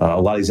 A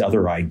lot of these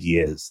other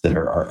ideas that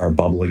are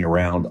bubbling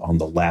around on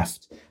the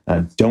left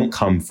don't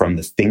come from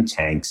the think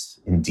tanks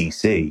in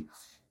DC.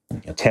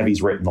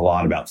 Tevi's written a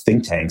lot about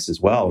think tanks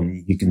as well,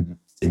 and you can,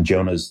 in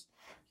Jonah's,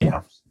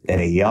 at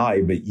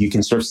AEI, but you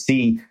can sort of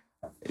see,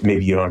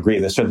 maybe you don't agree,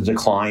 there's sort of the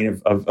decline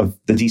of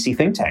the DC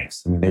think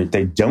tanks. I mean,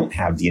 they don't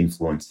have the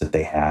influence that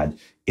they had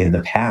in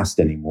the past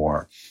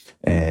anymore.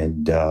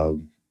 And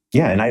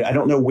and I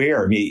don't know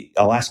where. I mean,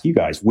 I'll ask you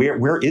guys,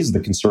 where is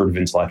the conservative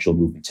intellectual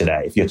movement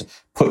today? If you had to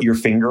put your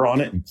finger on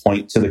it and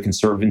point to the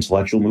conservative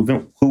intellectual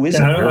movement, who is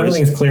it? I don't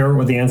think it's clear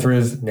what the answer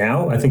is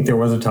now. I think there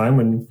was a time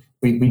when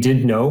we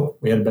did know,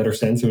 we had a better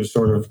sense. It was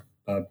sort of,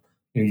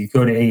 you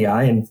go to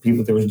AEI and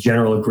there was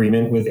general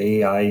agreement with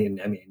AEI. And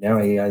I mean, now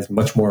AEI is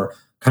much more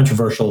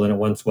controversial than it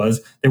once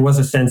was. There was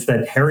a sense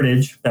that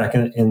Heritage back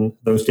in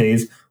those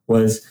days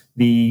was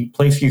the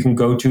place you can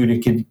go to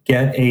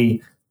get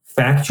a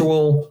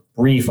factual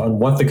brief on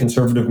what the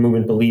conservative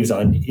movement believes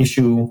on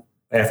issue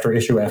after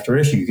issue after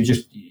issue. You could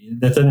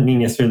that doesn't mean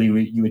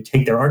necessarily you would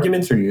take their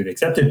arguments or you would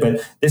accept it, but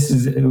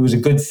it was a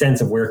good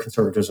sense of where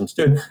conservatism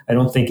stood. I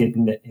don't think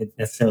it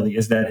necessarily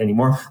is that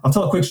anymore. I'll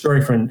tell a quick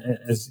story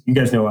as you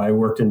guys know, I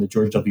worked in the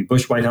George W.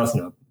 Bush White House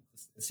in a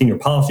senior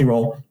policy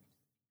role.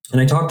 And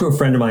I talked to a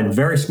friend of mine, a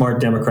very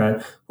smart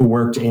Democrat who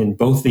worked in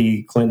both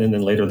the Clinton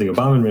and later the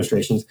Obama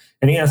administrations.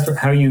 And he asked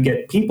how you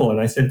get people.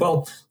 And I said,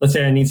 well, let's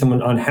say I need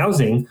someone on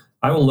housing.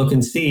 I will look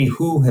and see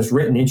who has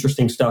written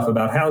interesting stuff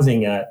about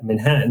housing at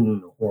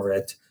Manhattan or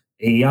at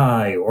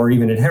AEI or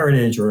even at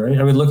Heritage, or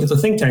I would look at the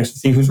think tanks to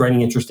see who's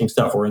writing interesting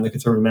stuff or in the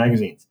conservative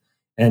magazines.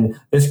 And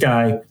this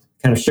guy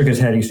kind of shook his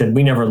head. He said,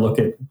 we never look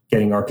at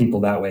getting our people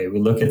that way. We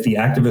look at the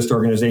activist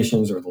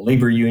organizations or the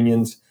labor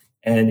unions,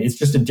 and it's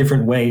just a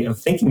different way of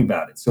thinking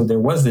about it. So there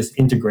was this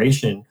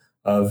integration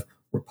of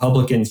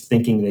Republicans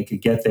thinking they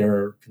could get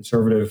their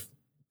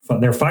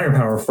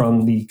firepower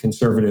from the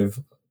conservative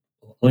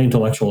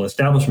intellectual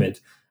establishment.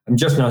 I'm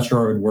just not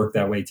sure it would work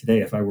that way today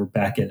if I were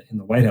back in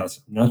the White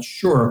House. I'm not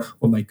sure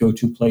what my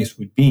go-to place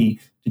would be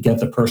to get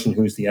the person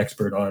who's the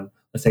expert on,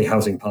 let's say,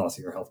 housing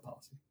policy or health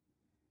policy.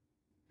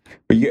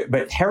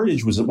 But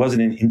Heritage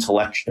wasn't an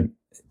intellectual.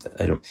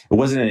 It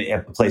wasn't a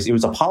place. It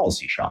was a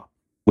policy shop,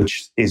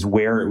 which is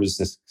where it was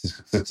a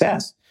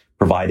success,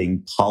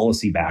 providing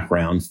policy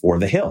background for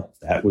the Hill.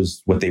 That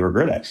was what they were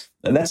good at.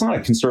 That's not a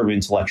conservative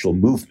intellectual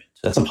movement.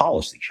 That's a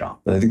policy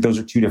shop. I think those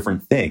are two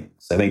different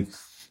things. I think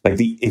Like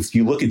if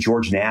you look at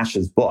George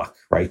Nash's book,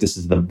 right, this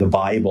is the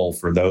Bible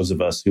for those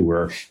of us who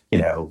were,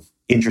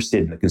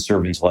 interested in the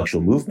conservative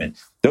intellectual movement.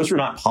 Those were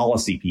not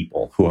policy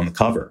people who on the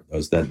cover,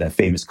 that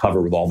famous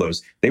cover with all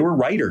those, they were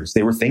writers,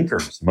 they were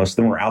thinkers. Most of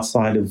them were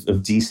outside of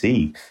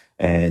DC.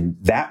 And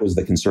that was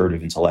the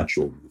conservative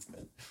intellectual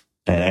movement.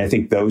 And I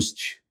think those...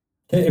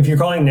 If you're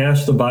calling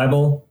Nash the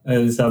Bible,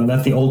 is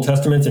that the Old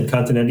Testament and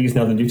Continenty is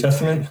now the New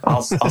Testament?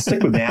 I'll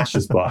stick with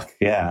Nash's book.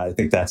 Yeah, I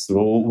think that's...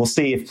 We'll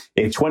see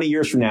if 20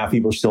 years from now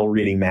people are still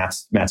reading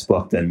Matt's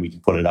book, then we can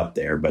put it up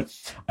there. But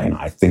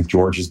I think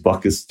George's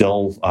book is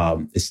still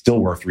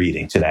worth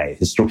reading today.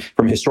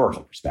 From a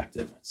historical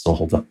perspective, it still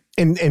holds up.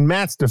 In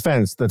Matt's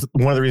defense, that's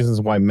one of the reasons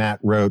why Matt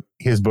wrote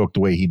his book the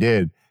way he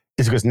did,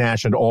 is because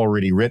Nash had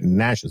already written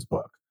Nash's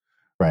book,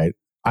 right?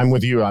 I'm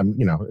with you.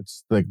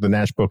 It's like the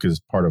Nash book is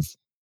part of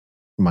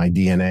my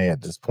DNA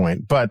at this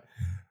point. But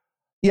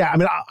yeah,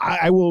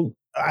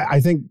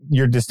 I think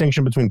your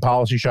distinction between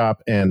policy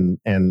shop and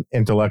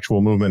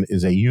intellectual movement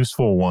is a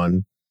useful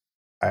one.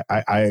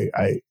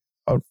 I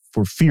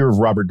for fear of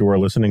Robert Doar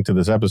listening to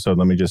this episode,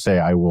 let me just say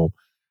I will,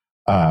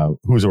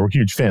 who's a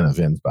huge fan of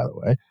Vin's, by the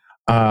way.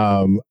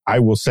 I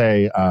will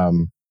say,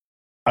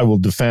 I will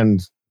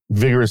defend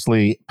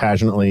vigorously,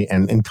 passionately,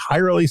 and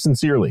entirely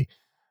sincerely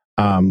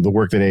the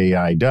work that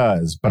AI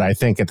does. But I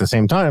think at the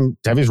same time,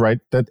 Tevi's right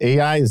that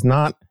AI does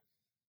not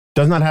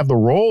have the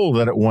role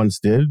that it once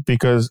did,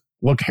 because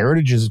look,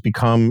 Heritage has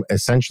become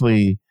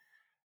essentially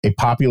a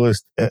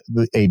populist,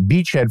 a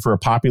beachhead for a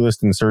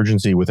populist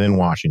insurgency within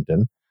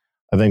Washington.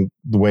 I think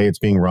the way it's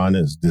being run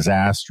is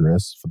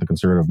disastrous for the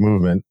conservative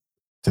movement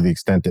to the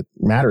extent it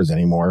matters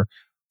anymore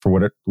for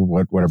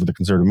whatever the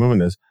conservative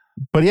movement is.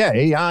 But yeah,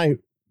 AI,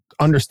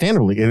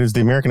 understandably, it is the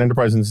American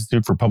Enterprise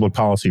Institute for Public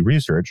Policy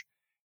Research,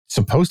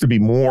 supposed to be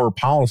more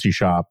policy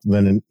shop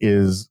than it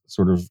is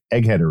sort of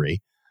eggheadery,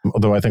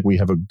 although I think we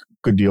have a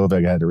good deal of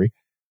eggheadery.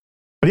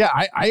 But yeah,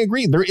 I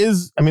agree.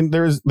 There's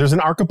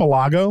an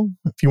archipelago,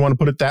 if you want to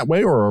put it that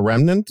way, or a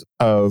remnant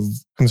of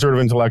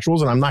conservative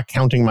intellectuals, and I'm not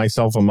counting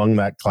myself among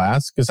that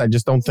class because I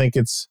just don't think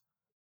it's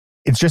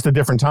just a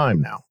different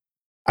time now.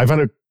 I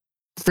find it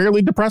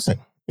fairly depressing.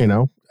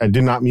 I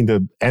did not mean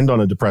to end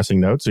on a depressing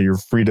note, so you're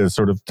free to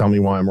sort of tell me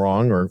why I'm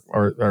wrong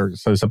or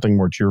say something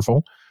more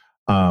cheerful,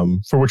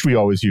 for which we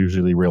always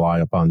usually rely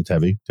upon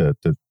Tevi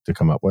to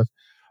come up with.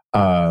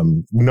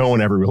 No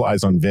one ever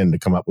relies on Vin to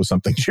come up with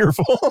something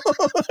cheerful.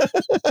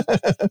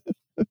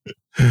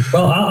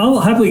 Well, I'll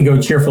happily go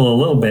cheerful a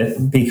little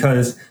bit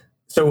because...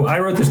 So I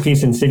wrote this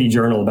piece in City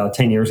Journal about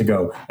 10 years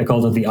ago. I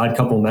called it the Odd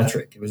Couple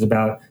Metric. It was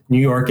about New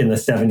York in the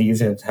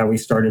 70s and how we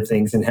started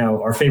things and how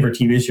our favorite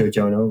TV show,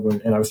 Jonah,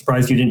 and I was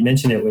surprised you didn't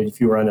mention it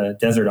if you were on a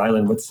desert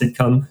island, what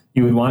sitcom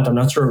you would want. I'm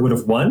not sure it would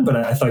have won, but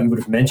I thought you would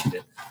have mentioned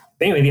it.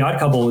 But anyway, the Odd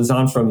Couple is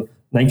on from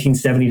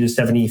 1970 to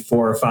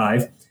 74 or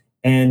 5.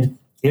 And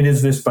it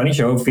is this funny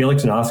show,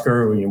 Felix and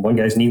Oscar, one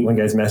guy's neat, one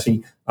guy's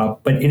messy,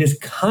 but it is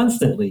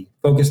constantly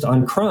focused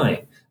on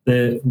crime.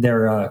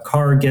 Their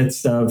car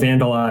gets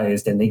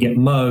vandalized and they get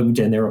mugged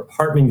and their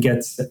apartment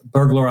gets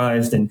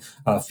burglarized and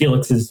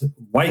Felix's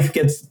wife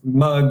gets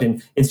mugged,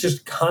 and it's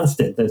just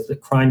constant that the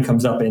crime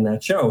comes up in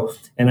that show.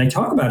 And I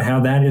talk about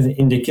how that is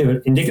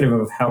indicative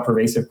of how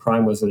pervasive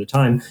crime was at the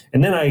time.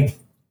 And then I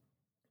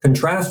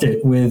contrast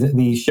it with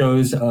the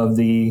shows of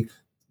the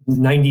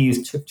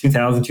 90s,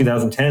 2000,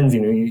 2010s.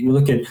 You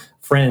look at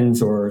Friends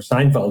or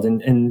Seinfeld,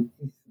 and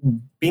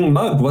being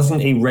mugged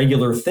wasn't a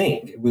regular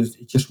thing.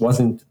 It just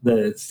wasn't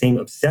the same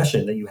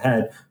obsession that you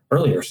had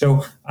earlier.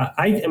 So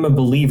I am a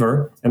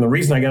believer, and the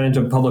reason I got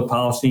into public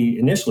policy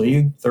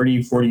initially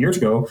 30, 40 years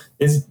ago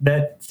is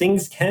that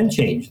things can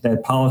change,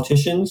 that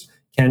politicians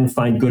can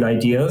find good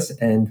ideas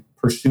and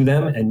pursue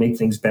them and make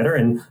things better.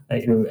 And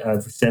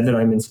I've said that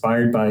I'm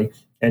inspired by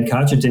Ed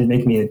Koch. It didn't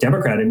make me a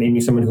Democrat. It made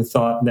me someone who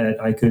thought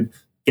that I could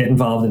get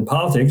involved in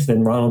politics.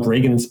 Then Ronald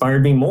Reagan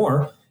inspired me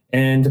more.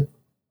 And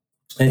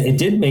it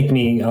did make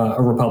me a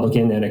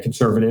Republican and a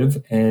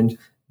conservative, and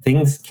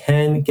things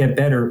can get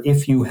better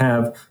if you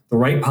have the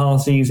right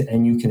policies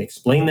and you can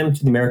explain them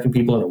to the American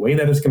people in a way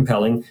that is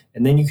compelling,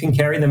 and then you can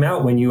carry them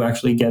out when you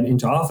actually get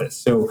into office.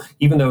 So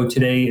even though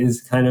today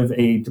is kind of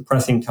a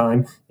depressing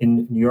time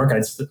in New York,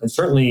 I'd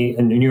certainly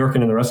in New York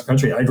and in the rest of the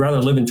country, I'd rather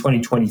live in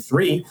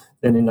 2023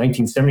 than in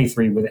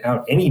 1973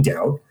 without any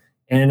doubt.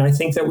 And I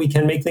think that we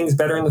can make things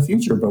better in the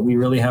future, but we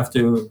really have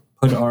to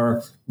put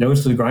our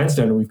nose to the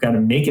grindstone, and we've got to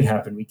make it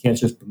happen. We can't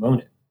just bemoan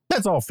it.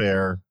 That's all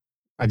fair.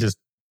 I just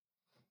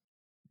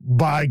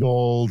buy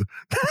gold.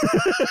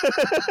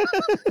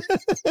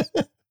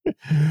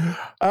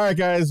 All right,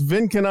 guys.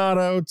 Vin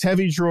Cannato,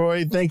 Tevi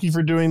Troy, thank you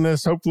for doing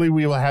this. Hopefully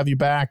we will have you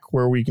back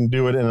where we can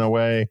do it in a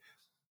way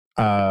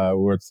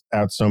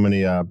without so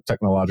many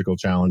technological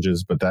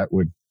challenges, but that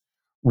would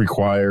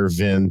require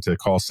Vin to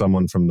call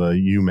someone from the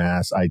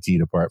UMass IT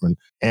department.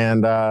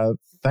 And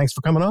thanks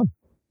for coming on.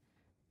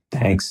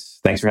 Thanks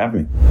for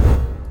having me.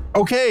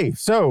 Okay,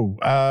 so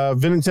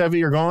Vin and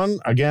Tevi are gone.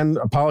 Again,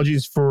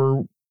 apologies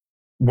for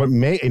what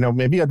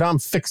maybe Adam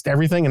fixed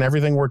everything and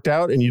everything worked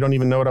out and you don't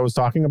even know what I was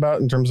talking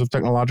about in terms of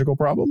technological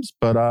problems.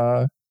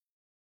 But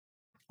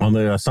on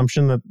the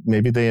assumption that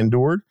maybe they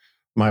endured.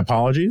 My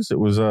apologies. It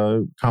was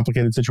a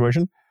complicated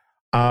situation.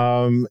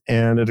 And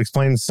it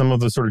explains some of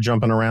the sort of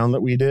jumping around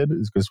that we did,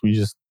 is because we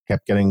just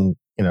kept getting,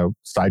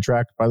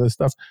 sidetracked by this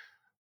stuff.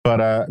 But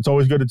it's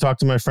always good to talk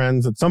to my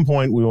friends. At some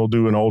point, we will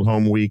do an Old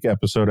Home Week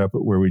episode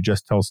where we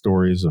just tell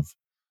stories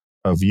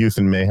of youth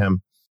and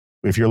mayhem.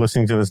 If you're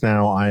listening to this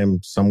now, I am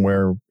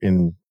somewhere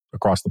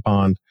across the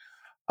pond.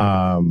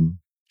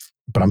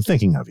 But I'm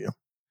thinking of you.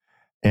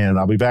 And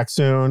I'll be back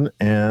soon.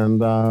 And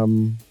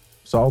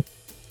so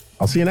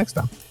I'll see you next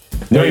time.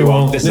 No, you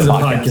won't. This is a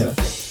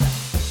podcast.